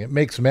anything. It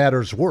makes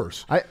matters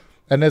worse.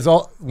 And as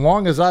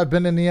long as I've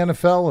been in the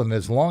NFL and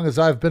as long as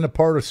I've been a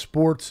part of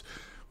sports,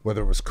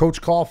 whether it was Coach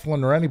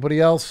Coughlin or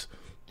anybody else,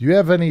 do you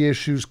have any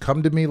issues,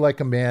 come to me like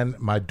a man.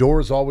 My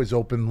door is always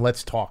open.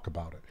 Let's talk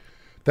about it.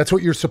 That's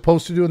what you're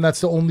supposed to do, and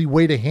that's the only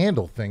way to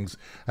handle things.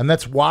 And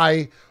that's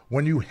why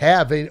when you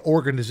have an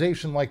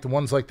organization like the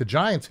ones like the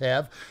Giants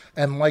have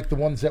and like the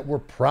ones that we're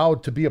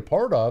proud to be a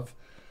part of,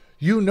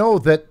 you know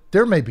that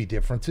there may be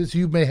differences.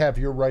 You may have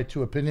your right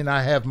to opinion.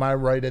 I have my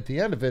right at the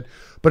end of it.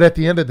 But at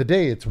the end of the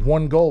day, it's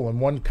one goal and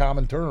one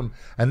common term,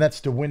 and that's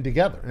to win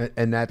together.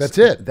 And that's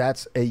it.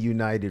 That's a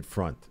united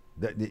front.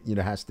 That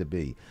has to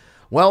be.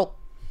 Well,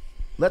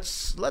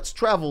 let's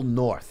travel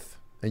north.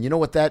 And you know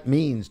what that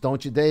means,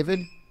 don't you, David?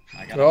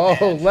 I got a bad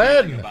feeling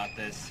Len. about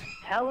this.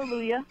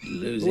 Hallelujah.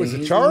 Losing Was it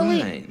his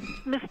Charlie? mind.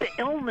 Mr.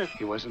 Illness,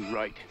 He wasn't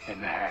right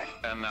in the hat.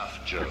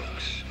 Enough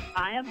jokes.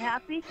 I am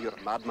happy. You're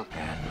a madman.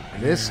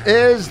 This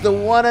is the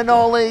one and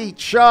only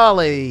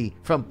Charlie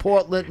from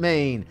Portland,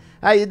 Maine.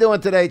 How you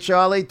doing today,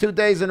 Charlie? 2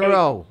 days in a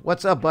row.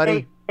 What's up,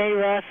 buddy? Hey,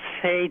 Russ.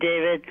 Hey,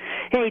 David.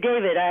 Hey,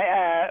 David,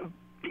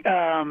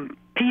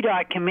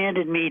 PDOT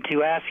commanded me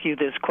to ask you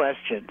this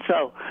question,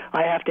 so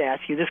I have to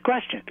ask you this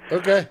question.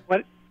 Okay.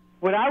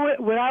 What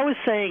I was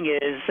saying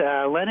is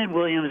Leonard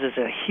Williams is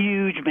a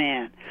huge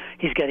man.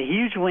 He's got a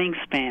huge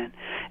wingspan.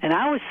 And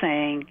I was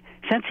saying,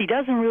 since he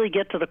doesn't really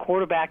get to the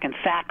quarterback and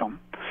sack him,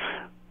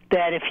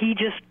 that if he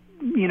just,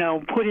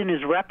 put in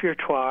his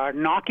repertoire,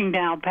 knocking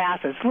down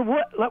passes,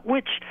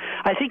 which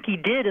I think he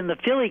did in the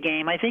Philly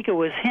game. I think it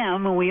was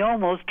him, and we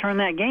almost turned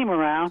that game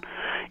around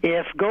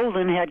if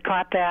Golden had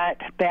caught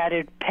that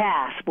batted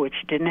pass, which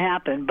didn't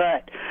happen.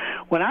 But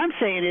what I'm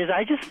saying is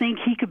I just think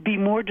he could be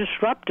more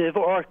disruptive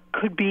or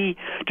could be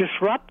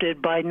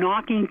disrupted by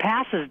knocking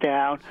passes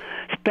down,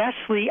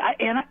 especially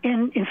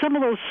in some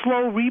of those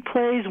slow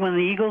replays when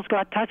the Eagles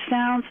got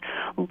touchdowns.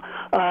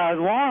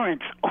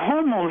 Lawrence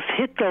almost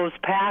hit those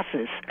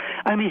passes.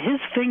 I mean, his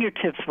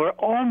fingertips were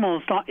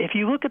almost on. If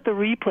you look at the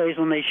replays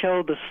when they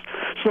showed the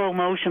slow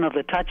motion of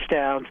the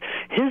touchdowns,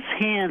 his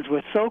hands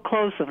were so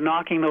close of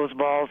knocking those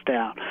balls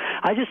down.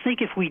 I just think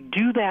if we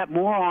do that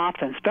more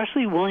often,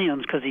 especially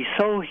Williams because he's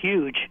so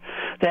huge,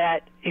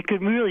 that it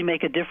could really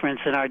make a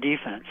difference in our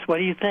defense. What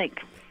do you think?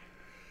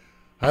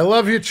 I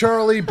love you,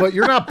 Charlie, but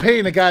you're not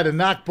paying a guy to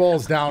knock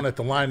balls down at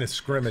the line of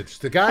scrimmage.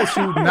 The guys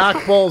who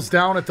knock balls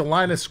down at the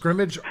line of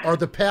scrimmage are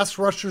the pass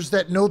rushers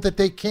that know that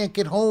they can't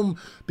get home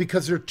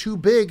because they're too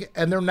big,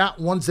 and they're not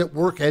ones that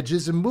work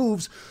edges and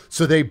moves.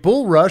 So they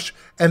bull rush,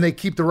 and they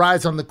keep their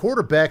eyes on the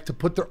quarterback to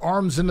put their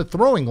arms in the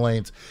throwing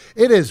lanes.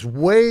 It is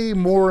way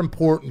more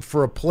important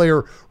for a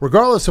player,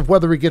 regardless of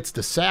whether he gets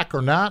the sack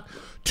or not,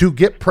 to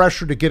get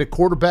pressure, to get a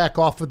quarterback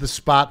off of the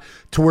spot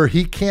to where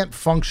he can't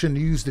function,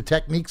 use the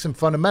techniques and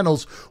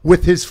fundamentals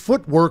with his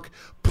footwork,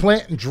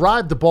 plant and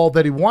drive the ball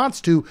that he wants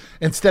to,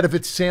 instead of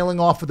it sailing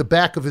off of the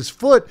back of his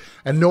foot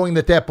and knowing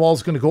that that ball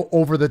is going to go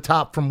over the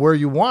top from where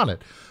you want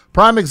it.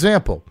 Prime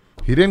example,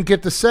 he didn't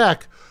get the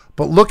sack,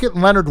 but look at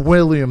Leonard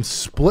Williams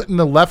splitting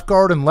the left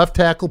guard and left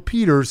tackle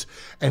Peters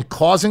and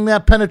causing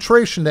that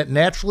penetration that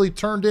naturally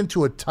turned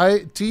into a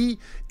TE,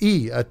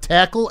 a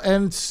tackle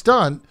and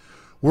stunt,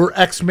 where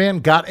X-Man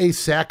got a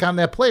sack on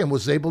that play and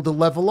was able to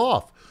level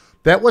off.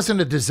 That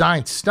wasn't a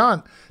designed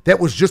stunt. That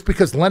was just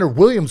because Leonard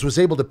Williams was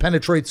able to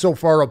penetrate so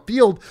far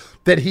upfield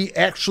that he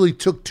actually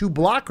took two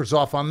blockers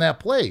off on that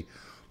play.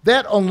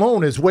 That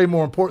alone is way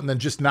more important than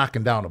just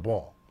knocking down a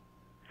ball.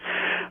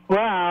 Well,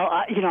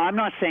 I'm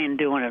not saying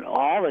doing it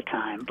all the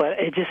time, but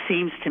it just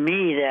seems to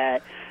me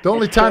that the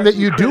only time that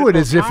you do it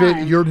is if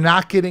you're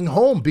not getting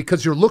home,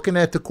 because you're looking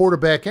at the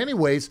quarterback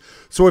anyways.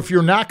 So if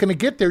you're not going to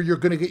get there, you're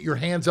going to get your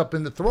hands up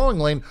in the throwing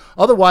lane.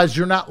 Otherwise,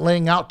 you're not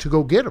laying out to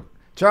go get him.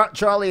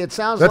 Charlie, it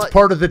sounds that's like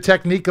part of the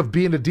technique of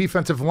being a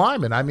defensive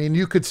lineman. I mean,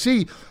 you could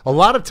see a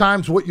lot of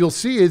times what you'll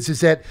see is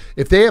that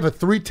if they have a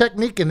 3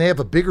 technique and they have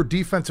a bigger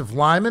defensive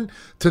lineman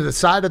to the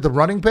side of the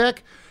running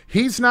back,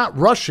 he's not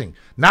rushing,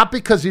 not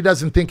because he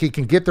doesn't think he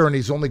can get there and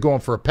he's only going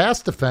for a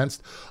pass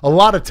defense. A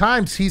lot of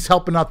times he's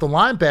helping out the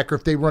linebacker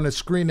if they run a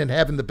screen and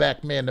having the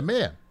back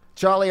man-to-man.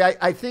 Charlie,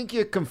 I think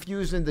you're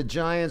confusing the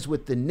Giants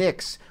with the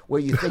Knicks,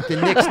 where you think the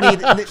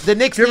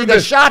Knicks need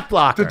a shot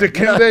blocker. The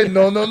Dikembe,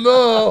 no.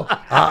 No,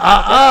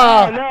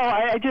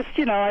 I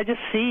just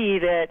see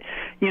that,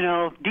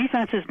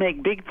 defenses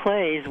make big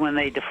plays when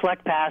they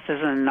deflect passes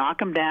and knock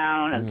them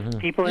down and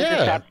people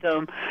intercept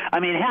them. I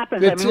mean, it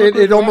happens.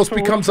 It almost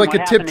becomes like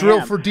a tip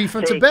drill for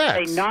defensive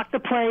backs. They knocked the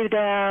play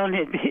down.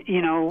 It,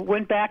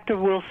 went back to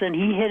Wilson.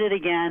 He hit it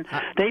again.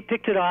 They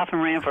picked it off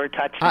and ran for a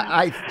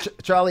touchdown.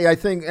 Charlie, I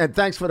think, and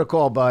thanks for the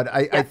call, bud.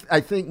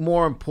 I think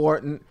more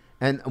important,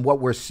 and what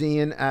we're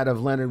seeing out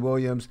of Leonard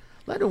Williams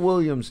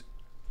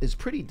is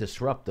pretty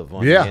disruptive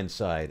on the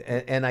inside.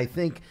 And I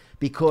think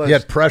because he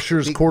had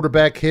pressures,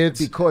 quarterback hits.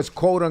 Because,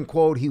 quote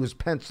unquote, he was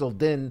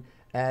penciled in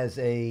as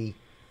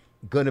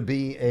going to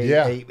be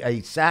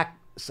a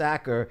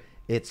sacker.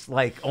 It's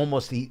like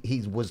almost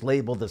he was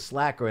labeled a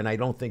slacker, and I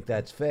don't think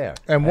that's fair.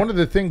 And one of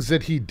the things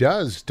that he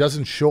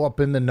doesn't show up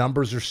in the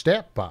numbers or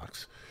stat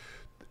box.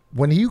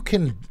 When you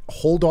can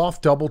hold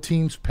off double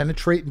teams,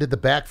 penetrate into the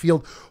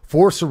backfield,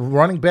 force a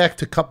running back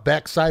to cut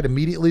backside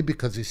immediately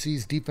because he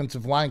sees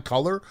defensive line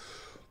color,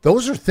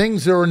 those are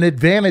things that are an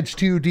advantage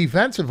to you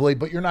defensively,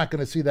 but you're not going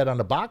to see that on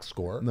the box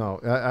score. No,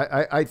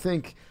 I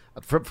think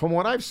from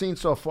what I've seen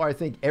so far, I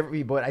think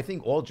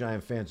all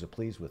Giant fans are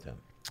pleased with him.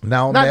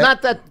 Now,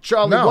 not that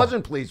Charlie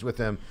wasn't pleased with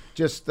him,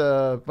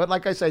 but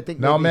like I said, I think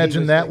now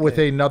imagine that with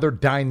another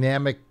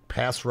dynamic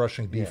pass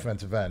rushing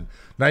defensive end.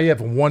 Now you have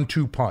a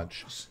 1-2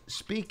 punch.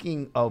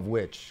 Speaking of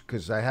which,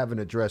 because I haven't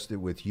addressed it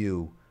with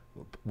you,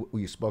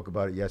 we spoke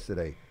about it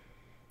yesterday.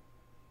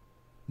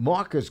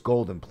 Marcus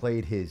Golden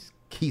played his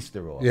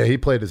keister off. Yeah, he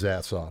played his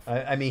ass off.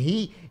 I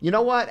mean, you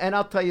know what? And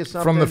I'll tell you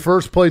something. From the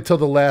first play till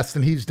the last,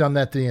 and he's done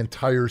that the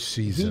entire He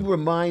season.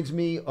 reminds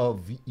me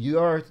of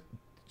your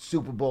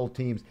Super Bowl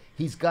teams.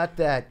 He's got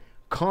that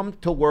come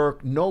to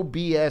work, no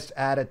BS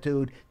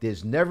attitude.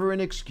 There's never an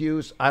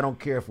excuse. I don't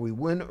care if we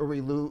win or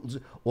we lose.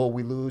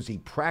 He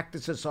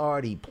practices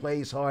hard. He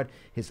plays hard.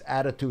 His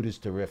attitude is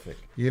terrific.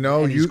 You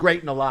know, and he's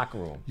great in the locker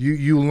room.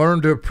 You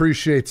learn to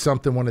appreciate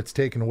something when it's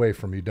taken away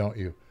from you, don't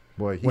you?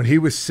 Boy, When he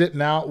was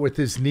sitting out with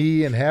his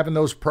knee and having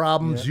those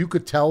problems, you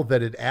could tell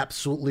that it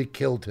absolutely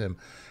killed him.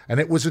 And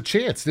it was a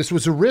chance. This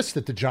was a risk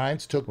that the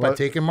Giants took by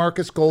taking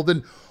Marcus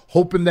Golden,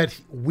 hoping that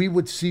we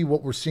would see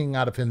what we're seeing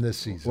out of him this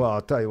season. Well,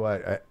 I'll tell you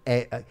what.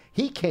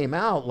 He came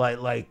out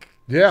like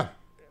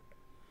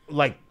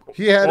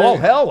he had all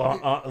hell.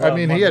 I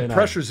mean, he had Monday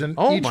pressures in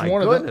night. each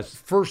one of the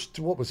first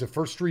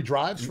 3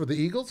 drives for the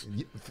Eagles?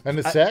 And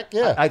the sack?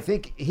 Yeah. I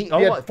think he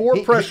had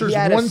 4 pressures,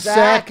 had 1 a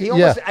sack.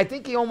 I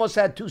think he almost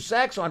had 2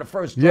 sacks on the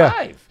first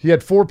drive. He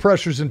had 4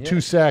 pressures and 2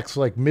 sacks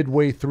like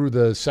midway through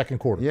the second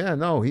quarter. Yeah,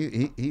 no,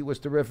 he was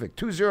terrific.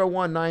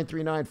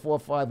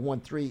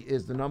 201-939-4513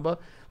 is the number.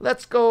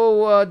 Let's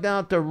go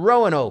down to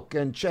Roanoke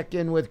and check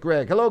in with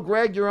Greg. Hello,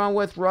 Greg. You're on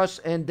with Russ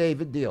and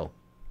David Deal.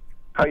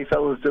 How you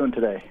fellas doing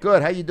today?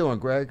 Good. How you doing,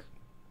 Greg?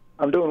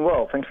 I'm doing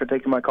well. Thanks for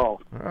taking my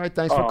call. All right.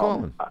 Thanks for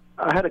calling.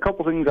 I had a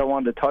couple things I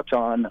wanted to touch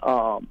on,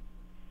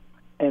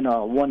 and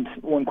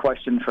one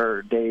question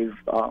for Dave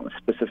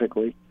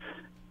specifically.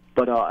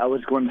 But I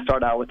was going to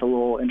start out with a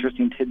little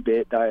interesting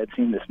tidbit that I had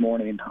seen this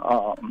morning.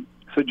 So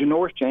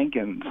Janoris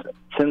Jenkins,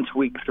 since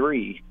week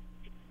 3,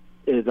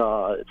 is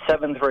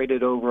 7th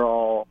rated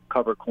overall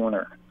cover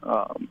corner.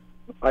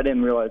 I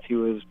didn't realize he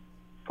was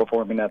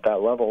performing at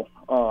that level.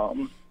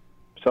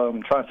 So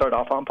I'm trying to start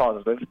off on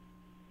positive.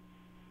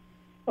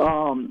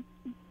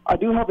 I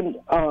do have an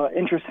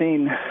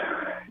interesting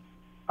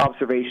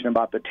observation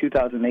about the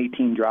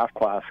 2018 draft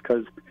class,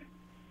 because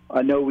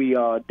I know we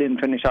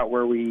didn't finish out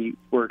where we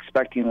were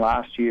expecting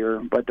last year,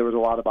 but there was a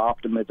lot of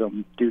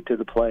optimism due to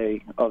the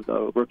play of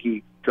the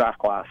rookie draft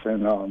class.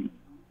 And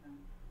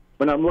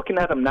when I'm looking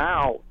at them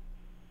now,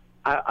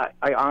 I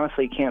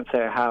honestly can't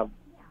say I have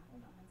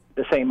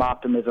the same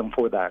optimism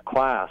for that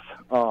class.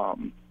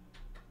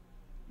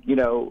 You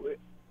know,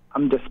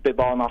 I'm just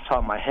spitballing off the top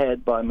of my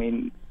head, but I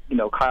mean, you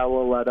know, Kyle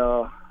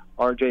Lauletta,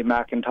 R.J.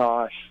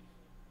 McIntosh,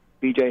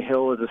 B.J.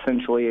 Hill is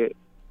essentially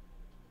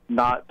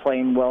not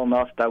playing well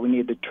enough that we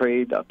need to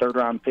trade a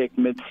 3rd-round pick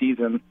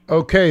mid-season.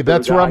 Okay,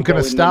 that's where I'm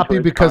going to stop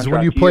you, because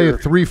when you play a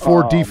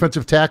 3-4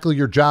 defensive tackle,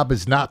 your job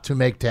is not to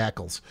make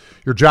tackles.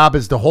 Your job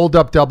is to hold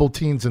up double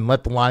teams and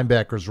let the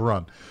linebackers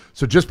run.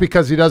 So just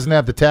because he doesn't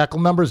have the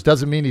tackle numbers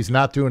doesn't mean he's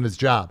not doing his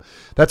job.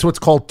 That's what's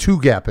called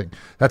two-gapping.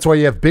 That's why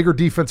you have bigger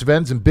defensive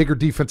ends and bigger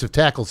defensive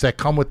tackles that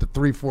come with the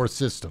 3-4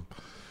 system.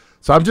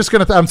 So I'm just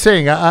going to I'm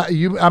saying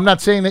I'm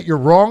not saying that you're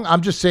wrong.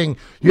 I'm just saying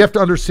you have to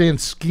understand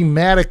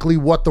schematically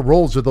what the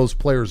roles of those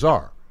players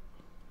are.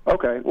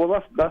 Okay,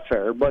 well that's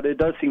fair, but it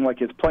does seem like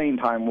his playing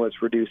time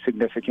was reduced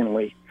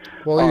significantly.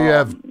 Well, you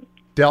have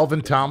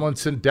Delvin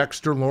Tomlinson,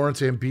 Dexter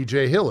Lawrence, and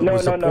B.J. Hill. It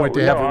was a point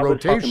to have a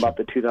rotation. I was talking about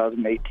the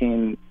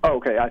 2018. Oh,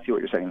 okay, I see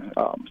what you're saying.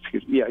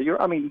 Excuse me. Yeah,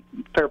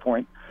 fair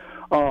point.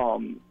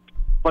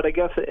 But I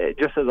guess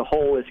just as a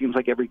whole, it seems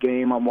like every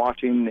game I'm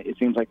watching, it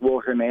seems like Will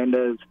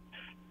Hernandez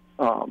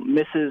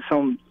misses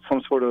some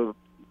sort of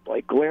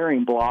like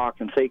glaring block,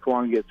 and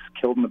Saquon gets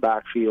killed in the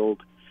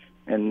backfield.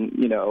 And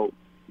you know,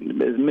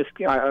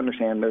 I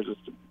understand there's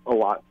just a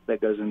lot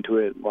that goes into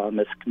it, a lot of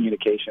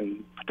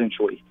miscommunication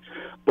potentially.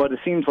 But it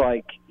seems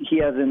like he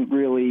hasn't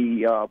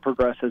really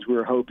progressed as we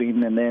were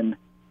hoping. And then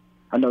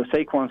I know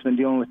Saquon's been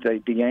dealing with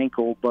the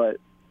ankle, but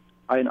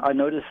I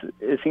noticed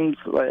it seems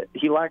like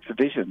he lacks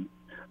vision.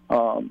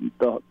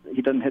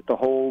 He doesn't hit the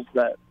holes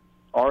that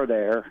are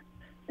there.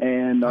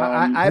 And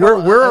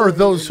where are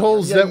those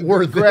holes that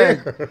were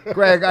there?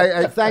 Greg,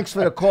 I thanks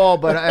for the call,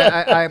 but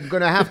I'm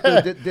going to have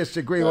to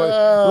disagree.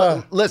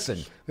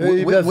 Listen,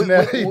 he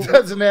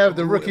doesn't have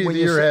the rookie of the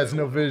year has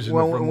no vision.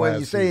 When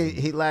you say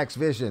he lacks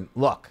vision,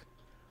 look,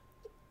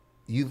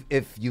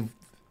 if you've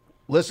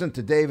listened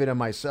to David and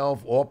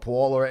myself or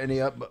Paul or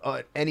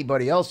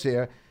anybody else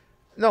here,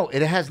 no,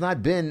 it has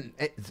not been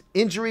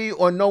injury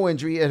or no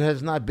injury. It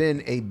has not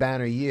been a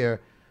banner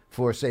year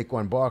for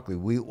Saquon Barkley.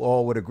 We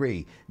all would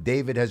agree.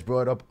 David has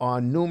brought up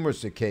on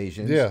numerous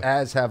occasions,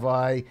 as have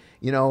I,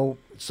 you know,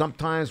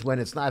 sometimes when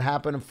it's not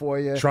happening for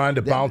you. Trying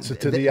to bounce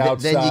it to the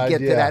outside. Then you get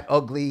to that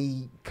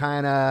ugly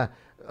kind of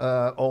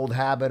old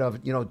habit of,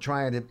 you know,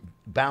 trying to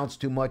bounce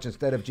too much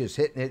instead of just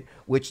hitting it,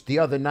 which the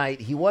other night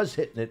he was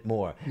hitting it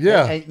more.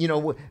 Yeah. And you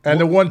know. And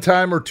the one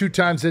time or 2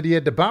 times that he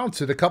had to bounce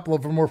it, a couple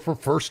of them were for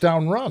first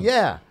down runs.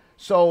 Yeah.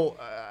 So.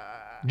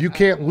 You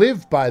can't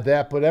live by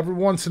that, but every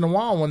once in a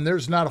while when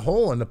there's not a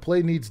hole and the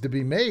play needs to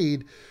be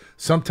made,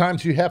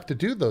 sometimes you have to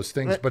do those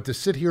things. But to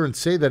sit here and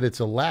say that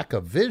it's a lack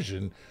of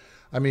vision,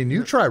 I mean,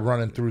 you try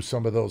running through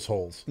some of those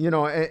holes. You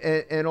know,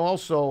 and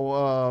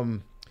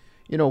also,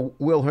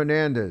 Will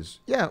Hernandez.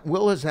 Yeah,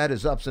 Will has had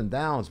his ups and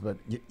downs, but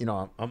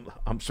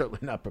I'm certainly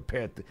not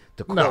prepared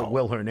to call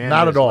Will Hernandez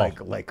not at all.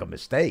 like a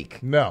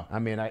mistake. No. I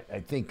mean, I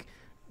think.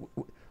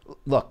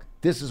 Look,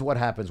 this is what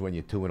happens when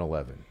you're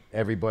 2-11.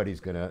 Everybody's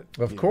gonna,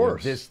 of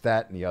course, this,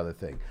 that, and the other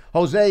thing.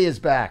 Jose is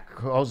back.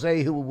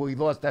 Jose, who we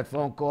lost that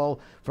phone call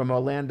from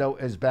Orlando,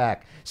 is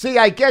back. See,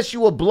 I guess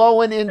you were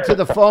blowing into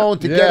the phone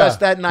to get us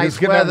that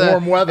nice weather, that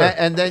warm weather,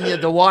 and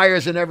then the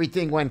wires and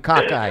everything went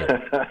cockeyed.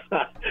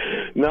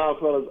 No,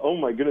 fellas, oh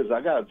my goodness,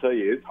 I got to tell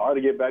you, it's hard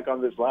to get back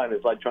on this line.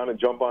 It's like trying to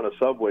jump on a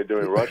subway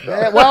during rush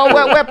hour. Yeah, well,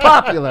 we're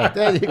popular.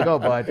 There you go,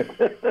 bud.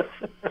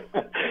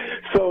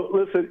 So,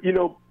 listen,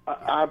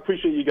 I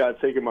appreciate you guys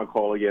taking my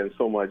call again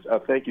so much.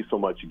 Thank you so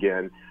much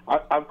again.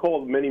 I've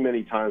called many,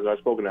 many times. I've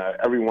spoken to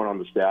everyone on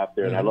the staff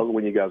there, and I love it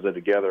when you guys are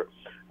together.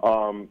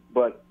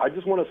 But I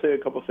just want to say a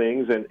couple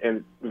things.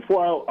 And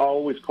before I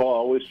always call, I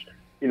always,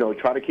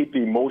 try to keep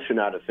the emotion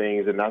out of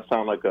things and not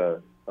sound like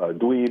a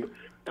dweeb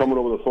coming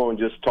over the phone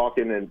just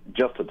talking and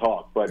just to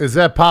talk. But is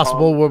that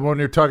possible when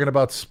you're talking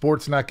about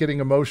sports not getting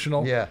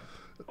emotional? Yeah.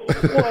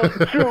 Well,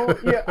 true.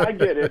 Yeah, I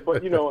get it.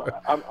 But,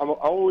 I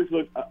always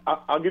look –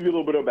 I'll give you a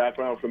little bit of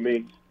background from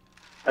me.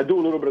 I do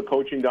a little bit of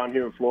coaching down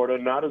here in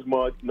Florida, not as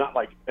much, not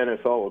like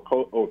NFL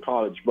or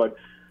college, but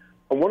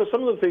some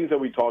of the things that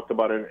we talked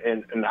about,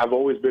 and I've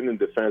always been in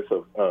defense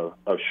of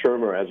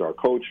Shermer as our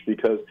coach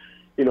because,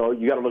 you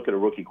got to look at a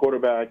rookie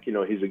quarterback.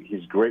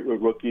 He's great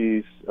with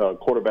rookies,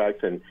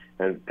 quarterbacks,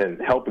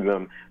 and helping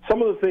them.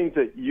 Some of the things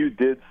that you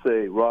did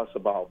say, Russ,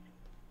 about –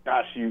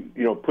 gosh,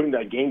 putting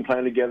that game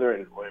plan together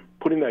and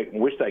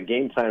wish that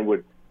game plan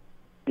would,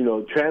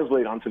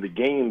 translate onto the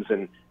games,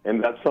 and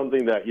that's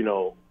something that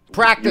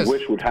practice you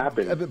wish would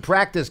happen.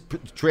 Practice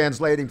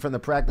translating from the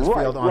practice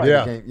field onto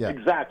the game. Yeah,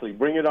 exactly.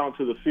 Bring it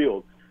onto the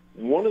field.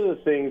 One of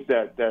the things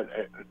that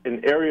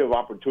an area of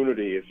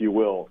opportunity, if you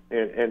will,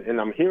 and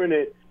I'm hearing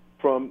it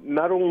from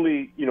not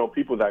only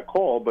people that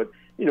call, but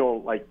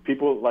like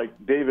people like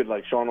David,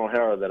 like Sean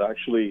O'Hara, that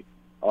actually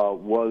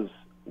was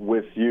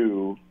with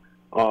you.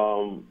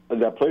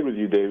 That played with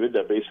you, David,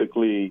 that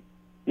basically,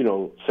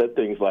 said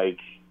things like,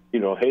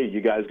 hey,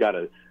 you guys got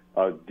a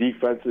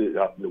defensive,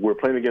 we're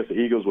playing against the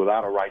Eagles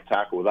without a right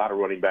tackle, without a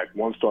running back,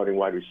 one starting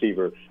wide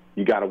receiver.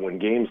 You got to win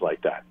games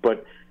like that.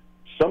 But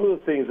some of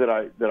the things that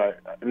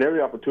an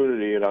area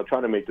opportunity, and I'll try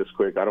to make this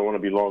quick, I don't want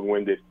to be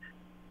long-winded,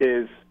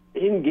 is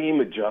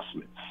in-game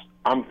adjustments.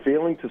 I'm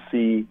failing to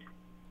see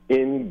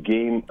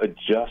in-game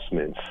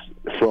adjustments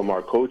from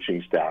our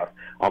coaching staff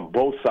on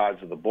both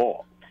sides of the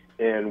ball.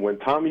 And when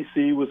Tommy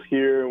C was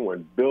here,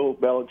 when Bill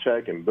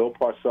Belichick and Bill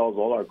Parcells,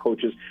 all our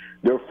coaches,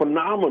 they're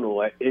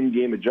phenomenal at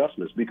in-game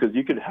adjustments because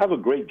you can have a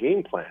great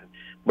game plan,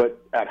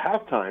 but at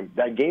halftime,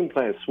 that game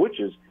plan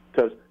switches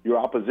because your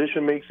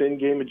opposition makes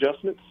in-game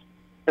adjustments.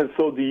 And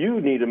so do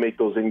you need to make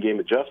those in-game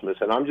adjustments?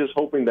 And I'm just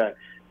hoping that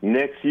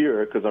next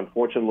year, because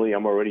unfortunately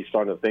I'm already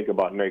starting to think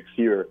about next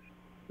year,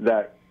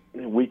 that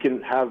we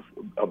can have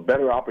a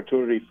better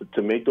opportunity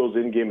to make those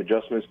in-game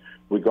adjustments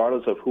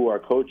regardless of who our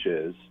coach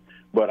is.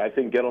 But I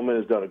think Gettleman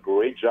has done a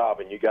great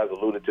job, and you guys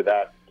alluded to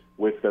that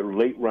with the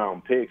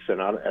late-round picks. And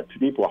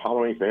people are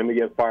hollering for him to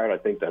get fired. I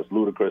think that's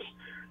ludicrous.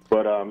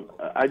 But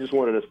I just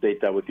wanted to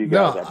state that with you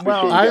guys.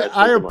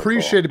 I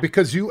appreciate it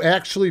because you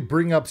actually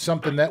bring up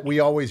something that we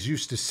always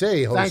used to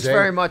say, Jose. Thanks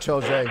very much,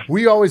 Jose.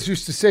 We always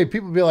used to say,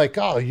 people be like,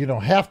 oh,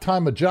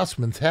 halftime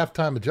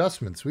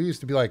adjustments. We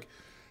used to be like,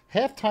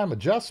 halftime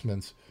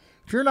adjustments?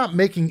 If you're not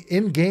making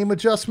in-game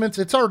adjustments,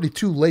 it's already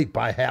too late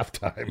by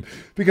halftime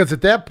because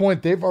at that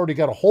point, they've already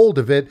got a hold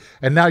of it,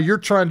 and now you're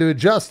trying to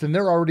adjust, and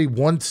they're already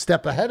one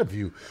step ahead of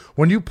you.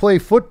 When you play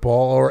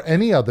football or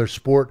any other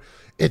sport,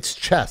 it's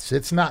chess.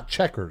 It's not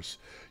checkers.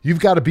 You've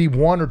got to be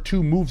one or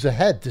two moves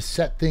ahead to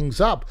set things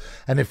up,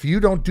 and if you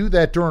don't do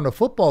that during a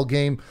football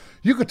game,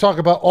 you could talk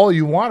about all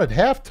you want at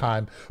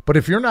halftime, but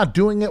if you're not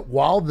doing it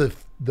while the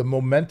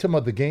momentum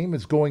of the game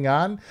is going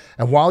on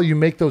and while you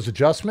make those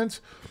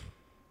adjustments,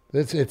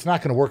 it's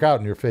not going to work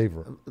out in your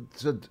favor.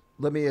 So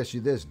let me ask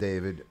you this,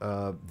 David.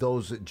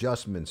 Those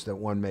adjustments that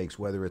one makes,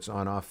 whether it's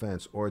on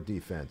offense or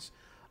defense,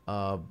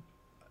 and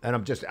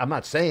I'm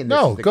not saying this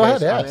is the go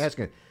case. ahead, I'm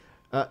asking,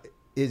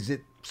 is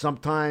it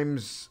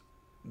sometimes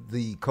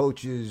the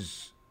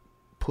coaches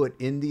put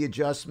in the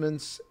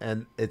adjustments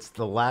and it's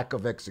the lack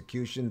of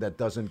execution that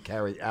doesn't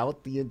carry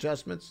out the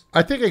adjustments?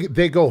 I think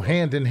they go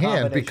hand in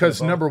hand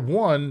because, number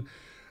one,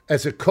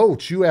 as a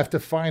coach, you have to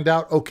find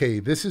out, okay,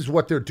 this is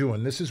what they're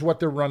doing. This is what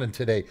they're running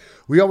today.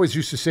 We always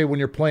used to say when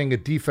you're playing a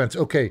defense,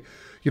 okay,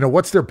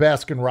 what's their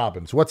Baskin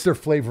Robbins? What's their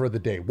flavor of the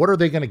day? What are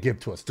they going to give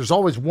to us? There's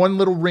always one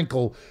little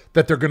wrinkle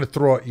that they're going to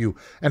throw at you.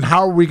 And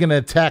how are we going to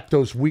attack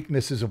those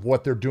weaknesses of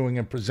what they're doing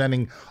and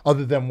presenting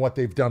other than what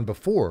they've done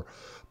before?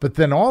 But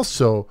then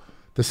also,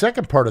 the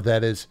second part of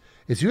that is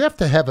you have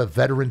to have a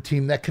veteran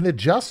team that can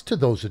adjust to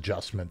those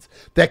adjustments,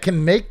 that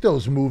can make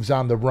those moves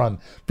on the run,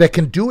 that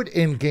can do it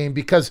in game,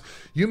 because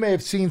you may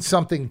have seen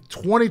something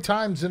 20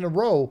 times in a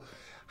row.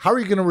 How are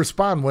you going to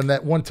respond when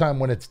that one time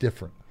when it's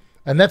different?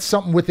 And that's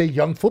something with a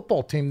young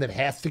football team that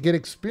has to get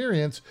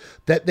experience,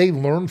 that they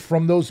learn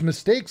from those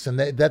mistakes, and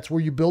that's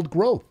where you build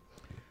growth.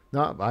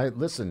 No,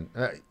 listen.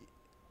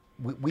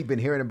 We've been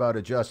hearing about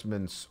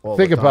adjustments all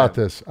the time. Think about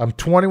this. I'm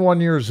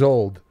 21 years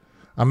old.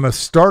 I'm a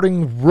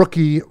starting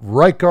rookie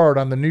right guard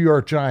on the New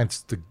York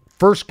Giants, the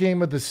first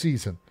game of the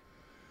season.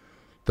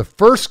 The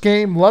first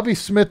game, Lovie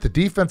Smith, the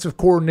defensive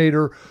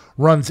coordinator,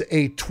 runs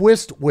a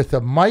twist with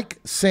a Mike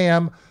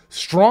Sam,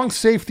 strong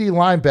safety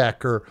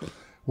linebacker,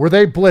 where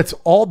they blitz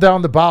all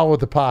down the bow of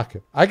the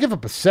pocket. I give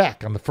up a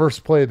sack on the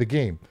first play of the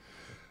game.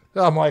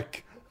 I'm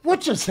like,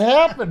 what just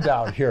happened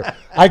out here?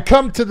 I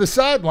come to the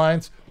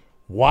sidelines.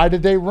 Why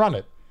did they run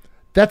it?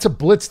 That's a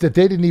blitz that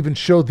they didn't even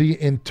show the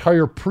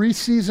entire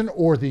preseason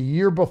or the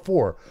year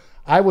before.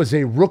 I was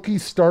a rookie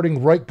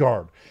starting right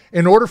guard.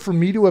 In order for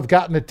me to have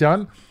gotten it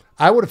done,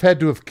 I would have had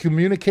to have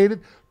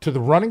communicated to the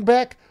running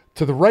back,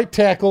 to the right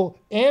tackle,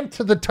 and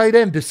to the tight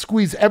end to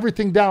squeeze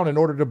everything down in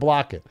order to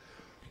block it.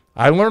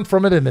 I learned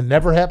from it, and it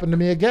never happened to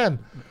me again.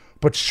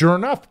 But sure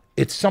enough,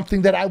 it's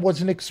something that I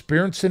wasn't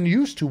experienced and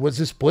used to, was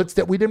this blitz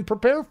that we didn't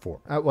prepare for.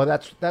 Well,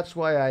 that's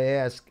why I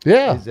ask.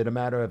 Yeah. Is it a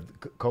matter of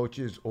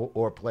coaches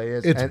or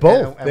players? It's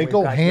both. And they we've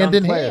go got hand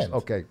young in players. hand.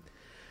 Okay.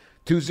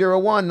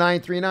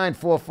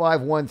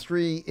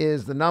 201-939-4513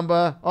 is the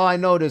number. Oh, I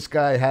know this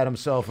guy had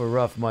himself a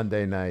rough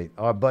Monday night.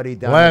 Our buddy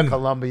down Len. in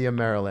Columbia,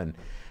 Maryland.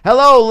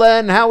 Hello,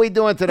 Len. How we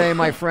doing today,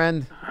 my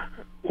friend?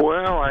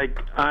 Well, I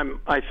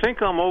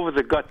think I'm over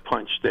the gut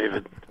punch,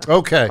 David.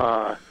 Okay.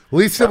 At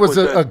least it was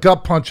a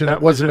gut punch, and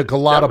it wasn't a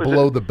Galata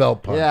below the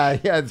belt punch. Yeah,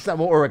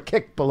 or a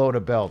kick below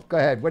the belt. Go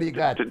ahead. What do you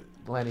got,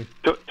 Lenny?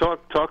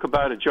 Talk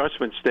about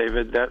adjustments,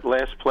 David. That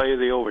last play of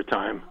the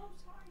overtime.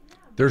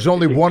 There's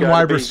only one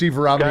wide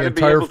receiver on the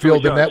entire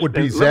field, and that would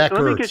be Zach Ertz.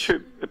 Let me get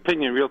your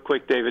opinion real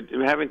quick, David,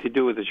 having to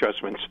do with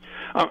adjustments.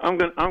 I'm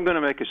going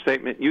to make a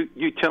statement.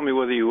 You tell me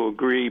whether you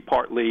agree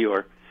partly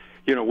or,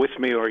 with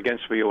me or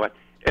against me or what.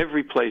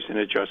 Every play's an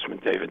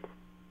adjustment, David.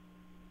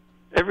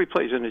 Every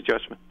play's an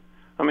adjustment.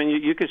 I mean,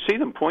 you can see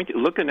them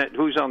looking at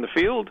who's on the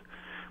field,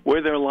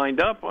 where they're lined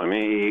up. I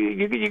mean,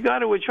 you got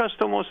to adjust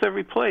almost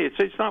every play.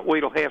 It's not wait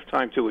till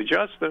halftime to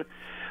adjust.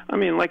 I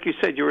mean, like you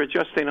said, you're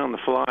adjusting on the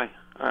fly.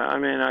 I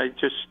mean, I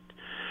just,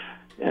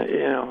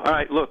 all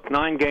right, look,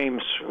 9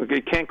 games.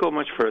 We can't go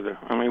much further.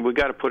 I mean, we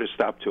got to put a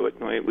stop to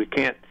it. We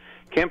can't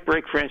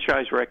break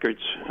franchise records.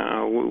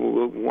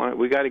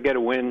 We got to get a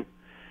win.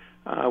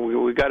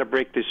 We got to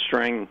break this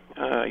string.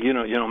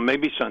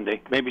 Maybe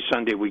Sunday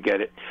we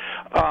get it.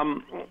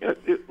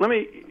 Let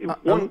me.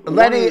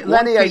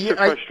 Lenny, are you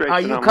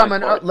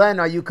coming up? Len,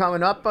 are you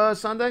coming up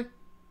Sunday?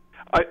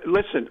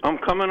 Listen, I'm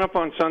coming up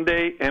on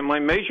Sunday, and my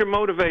major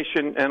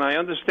motivation, and I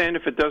understand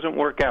if it doesn't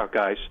work out,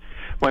 guys,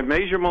 my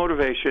major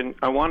motivation,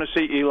 I want to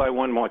see Eli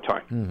one more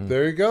time. Mm-hmm.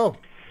 There you go.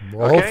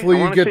 Well, okay?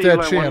 Hopefully you get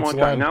that chance,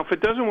 Len. Now, if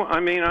it doesn't work, I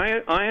mean,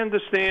 I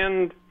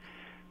understand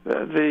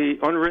the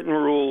unwritten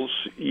rules.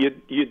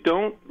 You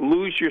don't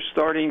lose your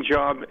starting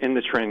job in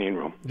the training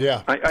room.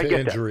 Yeah, I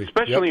get injury. that,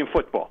 especially in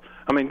football.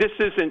 I mean, this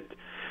isn't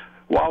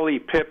Wally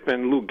Pipp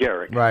and Lou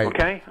Gehrig, right?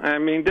 Okay, I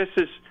mean, this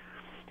is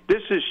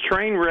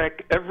train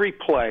wreck every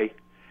play,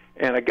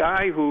 and a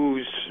guy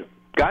who's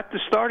got the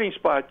starting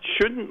spot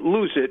shouldn't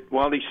lose it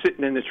while he's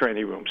sitting in the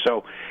training room.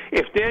 So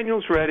if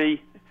Daniel's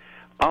ready,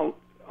 I'll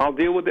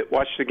deal with it,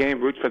 watch the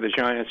game, root for the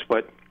Giants,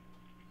 but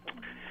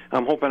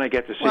I'm hoping I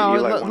get to see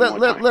Eli one more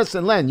time.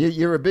 Listen, Len,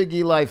 you're a big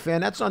Eli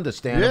fan. That's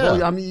understandable.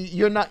 Yeah. I mean,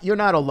 you're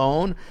not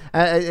alone.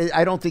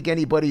 I don't think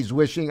anybody's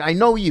wishing. I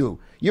know you.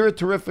 You're a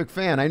terrific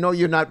fan. I know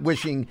you're not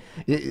wishing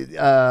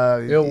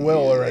ill will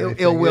or anything.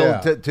 Ill will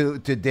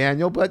to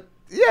Daniel, but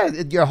yeah,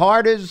 your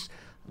heart is.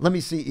 Let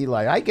me see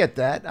Eli. I get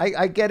that.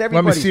 I get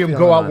everybody. Let me see him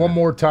go out one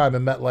more time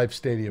in MetLife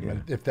Stadium,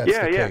 and if that's the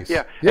case.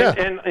 Yeah.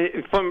 And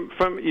from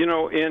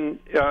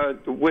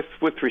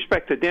with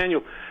respect to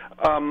Daniel.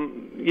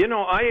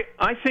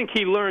 I think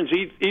he learns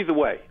either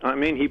way. I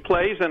mean, he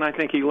plays, and I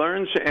think he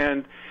learns.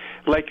 And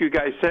like you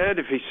guys said,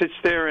 if he sits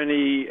there and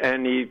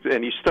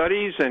he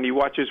studies and he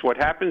watches what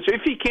happens,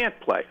 if he can't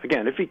play,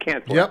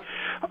 yep.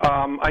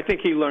 I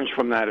think he learns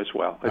from that as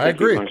well. I think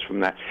agree. He learns from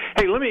that.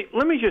 Hey, let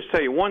me just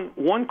tell you one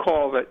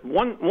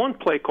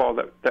play call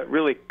that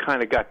really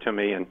kind of got to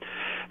me, and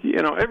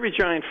every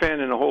Giant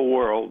fan in the whole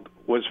world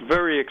was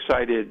very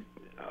excited.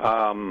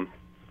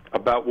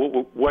 About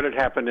what had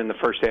happened in the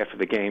first half of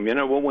the game.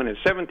 We're winning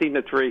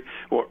 17-3.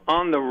 We're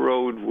on the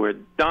road. We're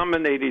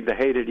dominating the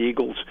hated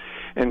Eagles.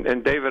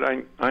 And David,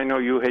 I know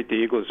you hate the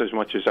Eagles as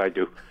much as I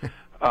do.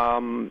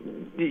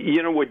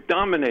 We're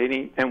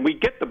dominating, and we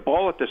get the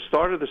ball at the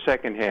start of the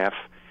second half,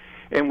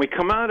 and we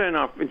come out and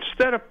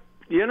instead of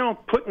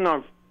putting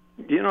our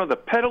the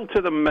pedal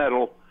to the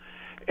metal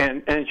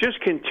and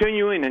just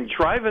continuing and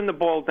driving the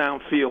ball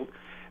downfield.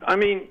 I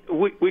mean,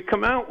 we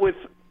come out with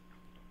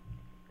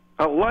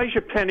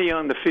Elijah Penny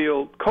on the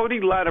field,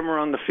 Cody Latimer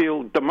on the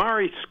field,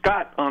 Damari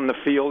Scott on the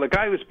field, a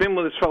guy who's been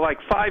with us for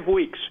like 5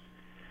 weeks.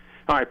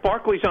 All right,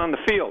 Barkley's on the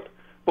field,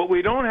 but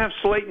we don't have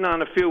Slayton on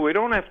the field. We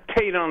don't have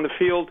Tate on the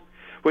field.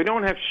 We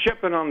don't have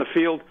Shepard on the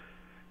field.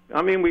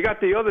 I mean, we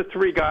got the other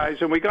three guys,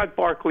 and we got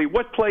Barkley.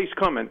 What play's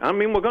coming? I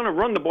mean, we're going to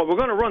run the ball. We're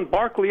going to run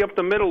Barkley up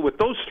the middle with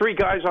those three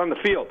guys on the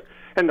field.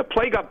 And the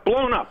play got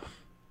blown up.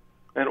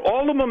 And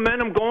all the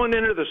momentum going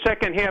into the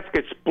second half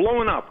gets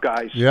blown up,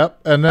 guys.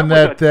 Yep, and then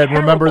that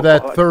remember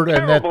that third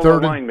and that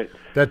third alignment.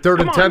 that third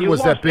and 10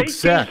 was that big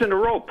sack. In a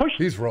row.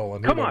 He's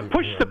rolling. Come on,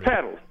 push the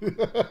pedal.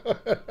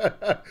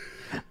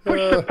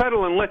 Push the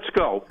pedal and let's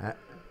go.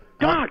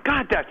 God,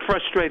 that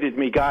frustrated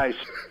me, guys.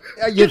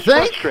 You Just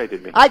think?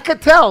 Frustrated me. I could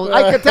tell.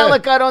 I could tell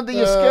it got under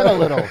your skin a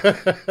little.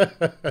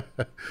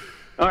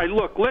 All right,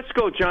 look, let's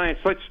go Giants.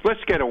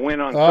 Let's get a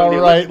win on All Sunday.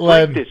 right, let's break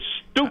Len. this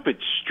stupid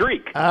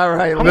streak. All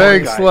right, Come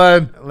Lenny. Thanks, on,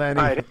 Len. Lenny.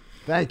 All right.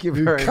 Thank you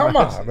very Come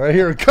much. on, right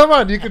here. Come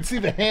on. You can see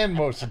the hand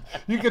motion.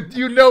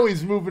 You know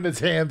he's moving his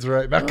hands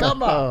right now.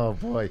 Come on. Oh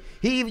boy,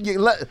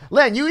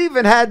 Len, you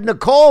even had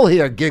Nicole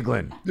here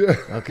giggling.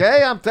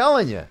 Okay, I'm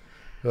telling you.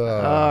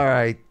 All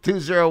right,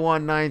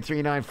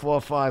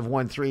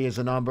 201-939-4513 is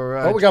the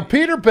number. We got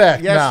Peter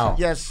back yes, now.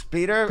 Yes,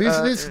 Peter.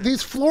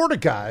 These Florida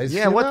guys.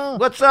 Yeah,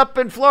 what's up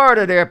in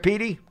Florida there,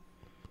 Petey?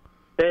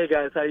 Hey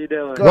guys, how you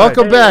doing? Good.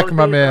 Welcome back, well,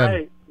 my Dave, man.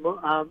 Hey,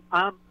 well,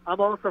 I'm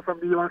also from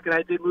New York, and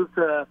I did move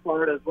to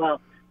Florida as well.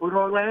 But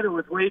Orlando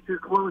was way too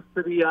close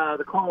to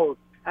the cold.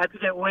 I had to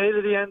get way to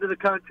the end of the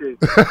country.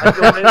 I had to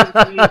go way to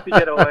the east to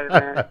get away,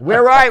 man.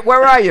 Where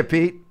are you,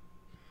 Pete?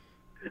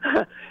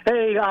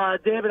 Hey,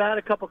 David, I had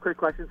a couple quick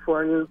questions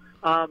for you.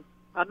 I'm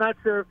not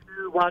sure if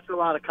you watch a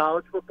lot of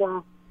college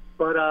football,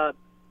 but do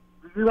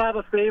you have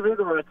a favorite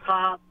or a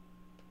top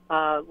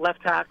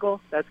left tackle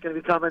that's going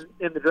to be coming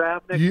in the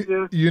draft next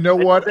year? You know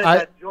what?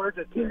 That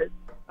Georgia kid.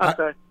 I'm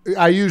sorry.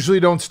 I usually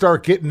don't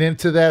start getting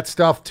into that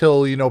stuff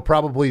till,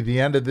 probably the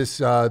end of this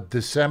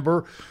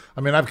December. I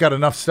mean, I've got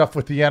enough stuff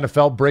with the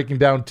NFL breaking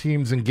down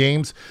teams and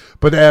games,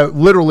 but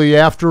literally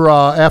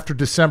after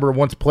December,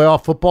 once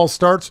playoff football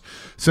starts,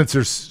 since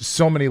there's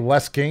so many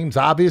less games,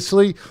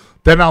 obviously,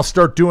 then I'll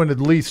start doing at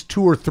least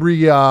 2 or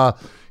 3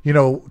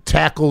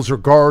 tackles or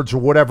guards or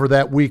whatever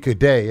that week a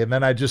day, and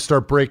then I just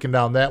start breaking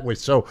down that way.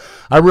 So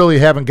I really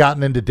haven't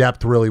gotten into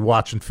depth really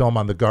watching film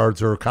on the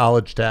guards or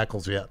college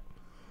tackles yet.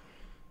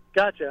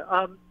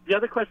 Gotcha. The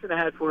other question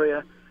I had for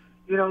you,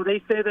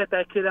 they say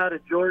that kid out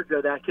of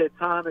Georgia, that kid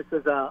Thomas,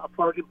 is a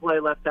plug-and-play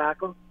left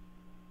tackle.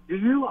 Do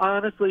you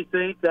honestly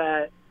think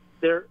that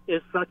there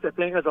is such a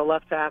thing as a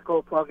left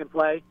tackle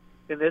plug-and-play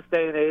in this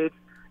day and age?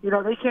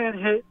 They can't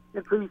hit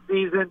in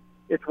preseason.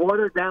 It's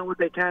watered down what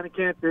they can and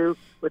can't do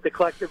with the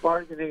collective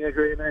bargaining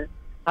agreement.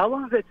 How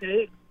long does it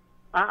take?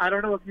 I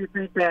don't know if you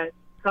think that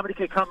somebody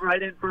could come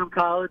right in from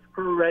college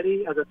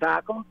pro-ready as a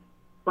tackle,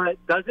 but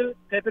does it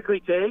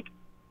typically take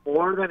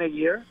more than a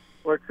year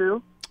or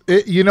two?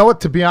 You know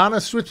what? To be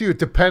honest with you, it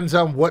depends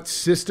on what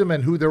system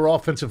and who their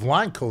offensive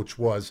line coach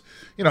was.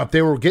 If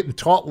they were getting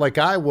taught like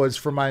I was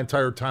for my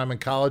entire time in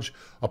college,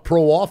 a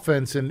pro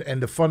offense and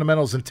the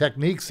fundamentals and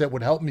techniques that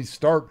would help me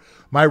start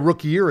my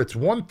rookie year, it's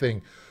one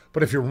thing.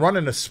 But if you're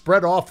running a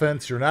spread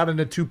offense, you're not in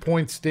a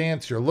 2-point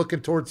stance, you're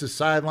looking towards the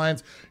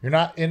sidelines, you're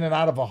not in and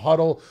out of a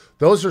huddle,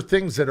 those are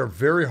things that are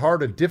very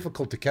hard and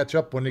difficult to catch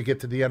up when you get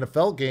to the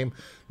NFL game.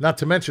 Not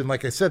to mention,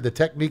 like I said, the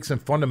techniques and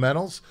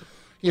fundamentals.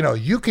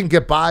 You can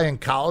get by in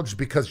college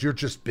because you're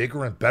just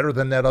bigger and better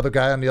than that other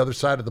guy on the other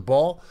side of the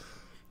ball.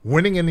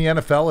 Winning in the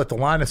NFL at the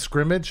line of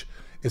scrimmage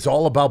is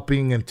all about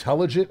being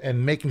intelligent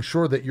and making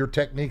sure that your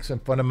techniques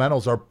and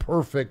fundamentals are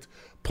perfect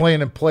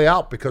playing and play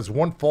out, because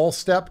one false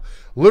step,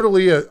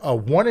 literally a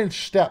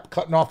 1-inch step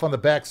cutting off on the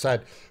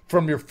backside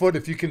from your foot,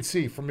 if you can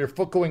see, from your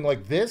foot going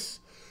like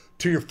this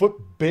to your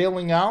foot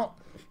bailing out,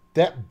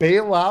 that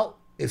bailout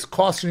is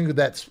costing you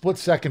that split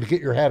second to get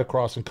your head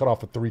across and cut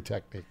off a 3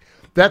 technique.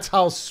 That's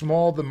how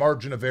small the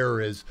margin of error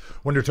is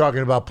when you're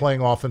talking about playing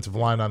offensive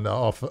line on the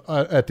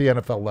at the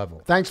NFL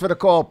level. Thanks for the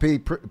call,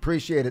 Pete.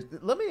 Appreciate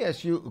it. Let me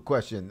ask you a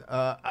question,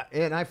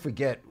 and I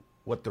forget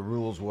what the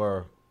rules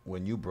were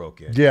when you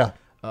broke in. Yeah.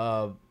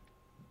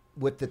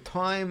 With the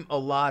time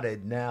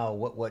allotted now,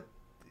 what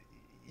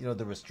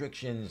the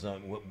restrictions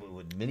on what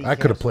mini. I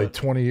could have played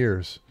 20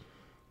 years.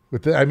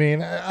 With I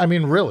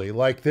mean, really,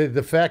 like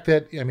the fact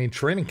that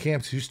training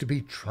camps used to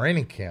be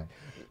training camp.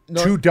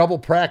 2 double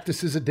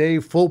practices a day,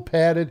 full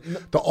padded.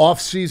 The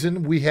off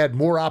season, we had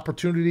more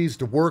opportunities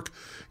to work.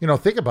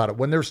 Think about it.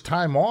 When there's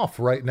time off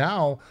right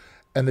now,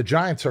 and the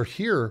Giants are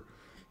here,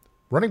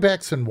 running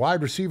backs and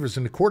wide receivers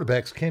and the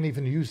quarterbacks can't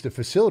even use the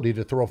facility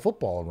to throw a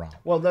football around.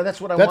 Well, that's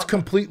what That's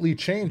completely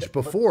changed.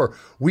 Before,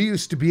 we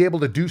used to be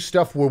able to do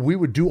stuff where we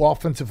would do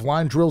offensive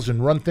line drills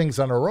and run things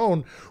on our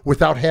own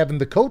without having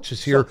the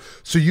coaches here.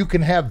 So you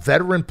can have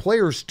veteran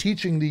players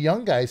teaching the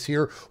young guys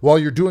here while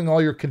you're doing all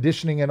your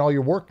conditioning and all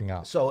your working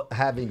out. So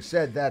having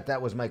said that,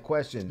 that was my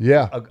question.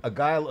 Yeah. A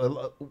guy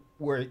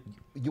where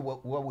you,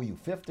 what were you,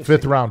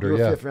 fifth rounder? You were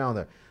yeah. 5th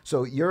rounder.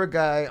 So you're a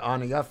guy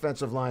on the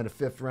offensive line, a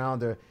 5th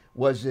rounder.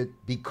 Was it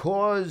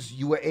because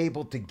you were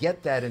able to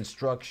get that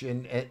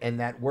instruction and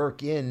that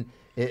work in,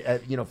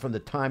 from the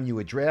time you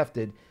were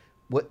drafted?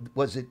 What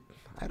was it?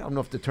 I don't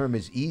know if the term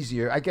is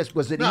easier. I guess,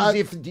 was it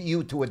easier for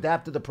you to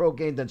adapt to the pro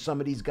game than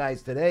some of these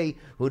guys today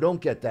who don't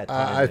get that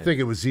time? I think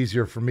it was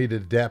easier for me to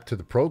adapt to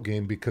the pro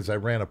game because I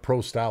ran a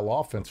pro-style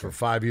offense for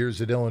 5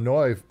 years at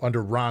Illinois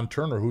under Ron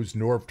Turner, who's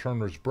Norv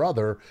Turner's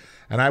brother,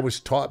 and I was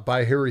taught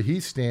by Harry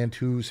Hiestand,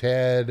 who's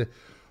had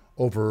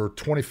over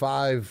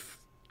 25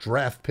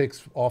 draft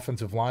picks,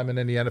 offensive linemen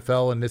in the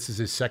NFL, and this is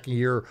his second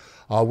year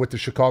with the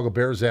Chicago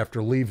Bears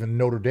after leaving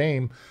Notre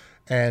Dame.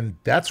 And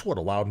that's what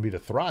allowed me to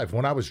thrive.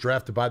 When I was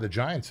drafted by the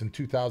Giants in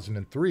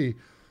 2003,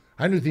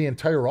 I knew the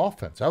entire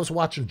offense. I was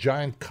watching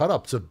giant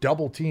cut-ups of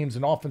double teams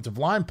and offensive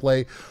line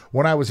play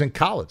when I was in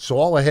college. So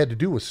all I had to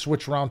do was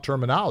switch around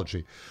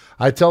terminology.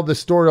 I tell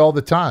this story all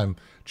the time.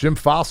 Jim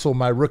Fossil,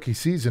 my rookie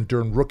season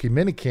during rookie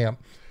minicamp,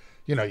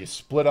 you know, you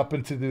split up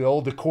into the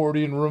old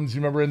accordion rooms. You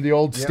remember in the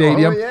old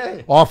stadium? Oh,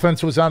 yeah.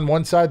 Offense was on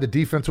one side, the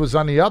defense was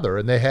on the other.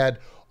 And they had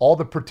all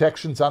the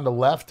protections on the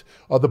left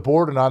of the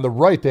board, and on the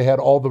right they had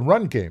all the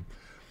run game.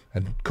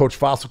 And Coach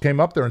Fossil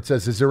came up there and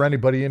says, is there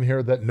anybody in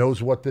here that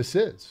knows what this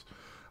is?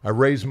 I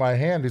raise my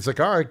hand. He's like,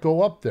 all right,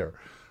 go up there.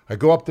 I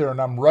go up there,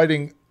 and I'm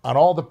writing on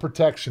all the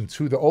protections,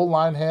 who the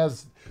O-line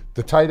has,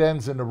 the tight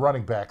ends, and the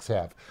running backs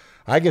have.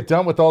 I get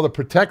done with all the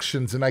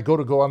protections, and I go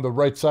on the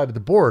right side of the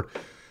board. He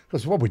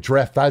goes, well, we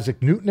draft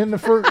Isaac Newton in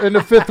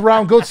the fifth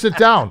round. Go sit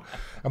down.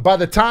 And by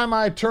the time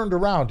I turned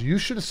around, you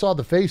should have saw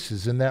the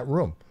faces in that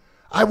room.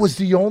 I was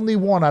the only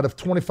one out of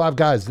 25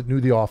 guys that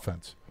knew the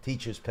offense.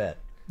 Teacher's pet.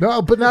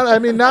 No, but not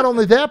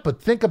only that, but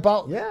think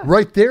about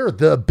right there,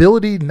 the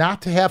ability not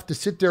to have to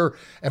sit there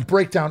and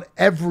break down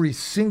every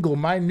single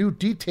minute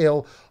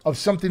detail of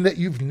something that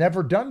you've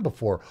never done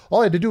before.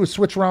 All I had to do was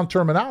switch around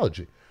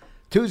terminology.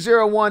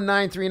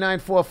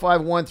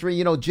 201-939-4513.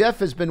 You know, Jeff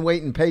has been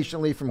waiting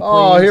patiently from Queens.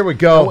 Oh, here we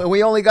go.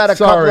 We only got a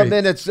couple of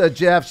minutes,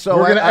 Jeff, so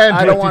we're gonna end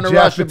I don't want to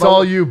rush. It's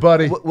all you,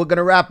 buddy. We're going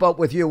to wrap up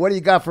with you. What do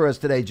you got for us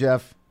today,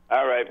 Jeff?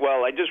 All right.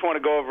 Well, I just want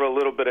to go over a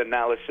little bit of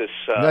analysis.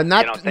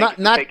 Not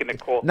taking the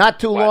call. Not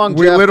too long,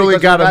 We Jeff. literally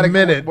got a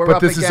minute, but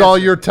this is all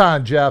your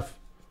time, Jeff.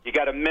 You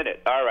got a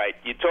minute. All right.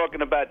 You're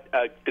talking about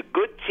the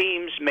good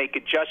teams make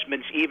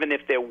adjustments even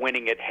if they're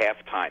winning at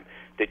halftime.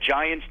 The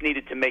Giants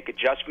needed to make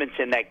adjustments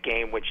in that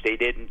game, which they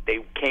didn't. They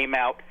came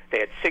out. They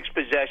had 6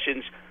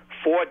 possessions,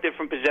 4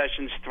 different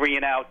possessions, 3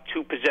 and out,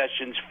 2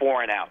 possessions,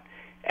 4 and out.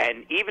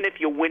 And even if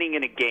you're winning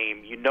in a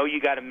game, you know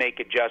you got to make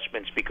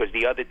adjustments because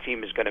the other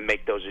team is going to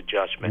make those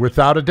adjustments.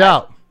 Without a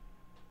doubt.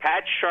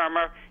 Pat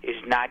Shurmur is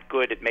not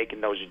good at making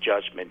those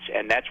adjustments,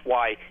 and that's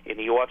why in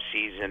the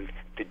offseason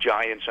the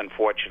Giants,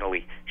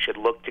 unfortunately, should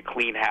look to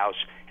clean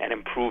house and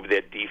improve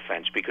their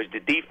defense because the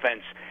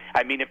defense,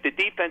 I mean, if the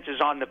defense is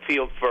on the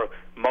field for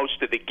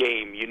most of the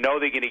game, you know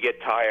they're going to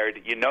get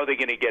tired, you know they're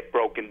going to get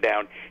broken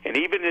down, and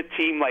even a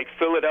team like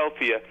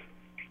Philadelphia,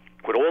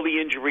 with all the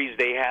injuries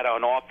they had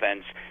on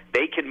offense,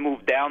 they can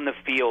move down the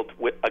field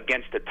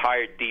against a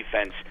tired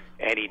defense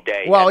any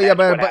day. Well, yeah,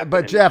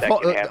 but Jeff,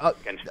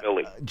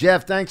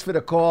 Jeff, thanks for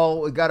the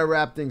call. We got to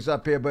wrap things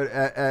up here. But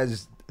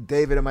as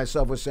David and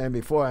myself were saying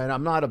before, and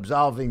I'm not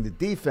absolving the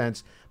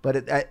defense,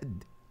 but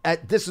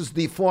this is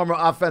the former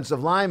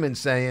offensive lineman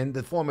saying,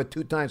 the former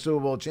 2-time Super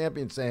Bowl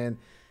champion saying,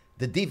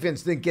 the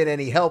defense didn't get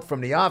any help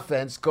from the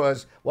offense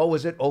because, what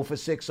was it, 0 for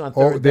 6 on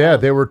third down? Yeah,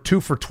 they were 2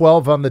 for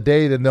 12 on the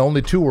day, and the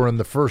only 2 were in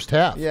the first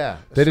half. Yeah.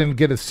 They didn't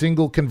get a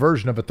single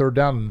conversion of a third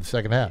down in the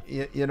second half.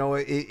 You know,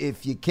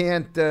 if you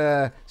can't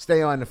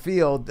stay on the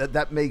field,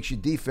 that makes your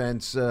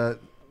defense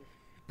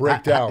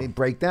break down.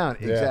 Break down,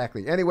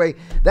 exactly. Anyway,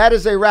 that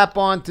is a wrap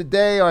on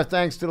today. Our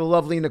thanks to the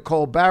lovely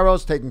Nicole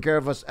Barrows taking care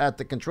of us at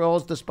the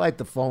controls, despite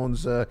the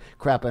phones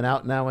crapping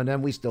out now and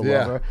then. We still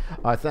love her.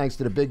 Our thanks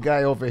to the big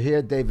guy over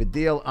here, David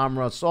Deal. I'm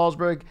Russ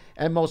Salzberg.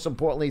 And most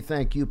importantly,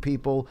 thank you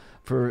people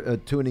for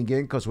tuning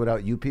in, because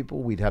without you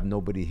people, we'd have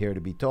nobody here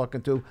to be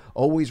talking to.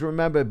 Always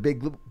remember, Big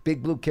Blue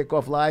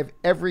Kickoff Live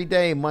every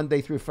day, Monday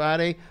through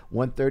Friday,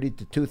 1:30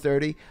 to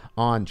 2:30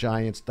 on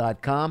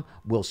Giants.com.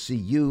 We'll see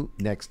you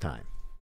next time.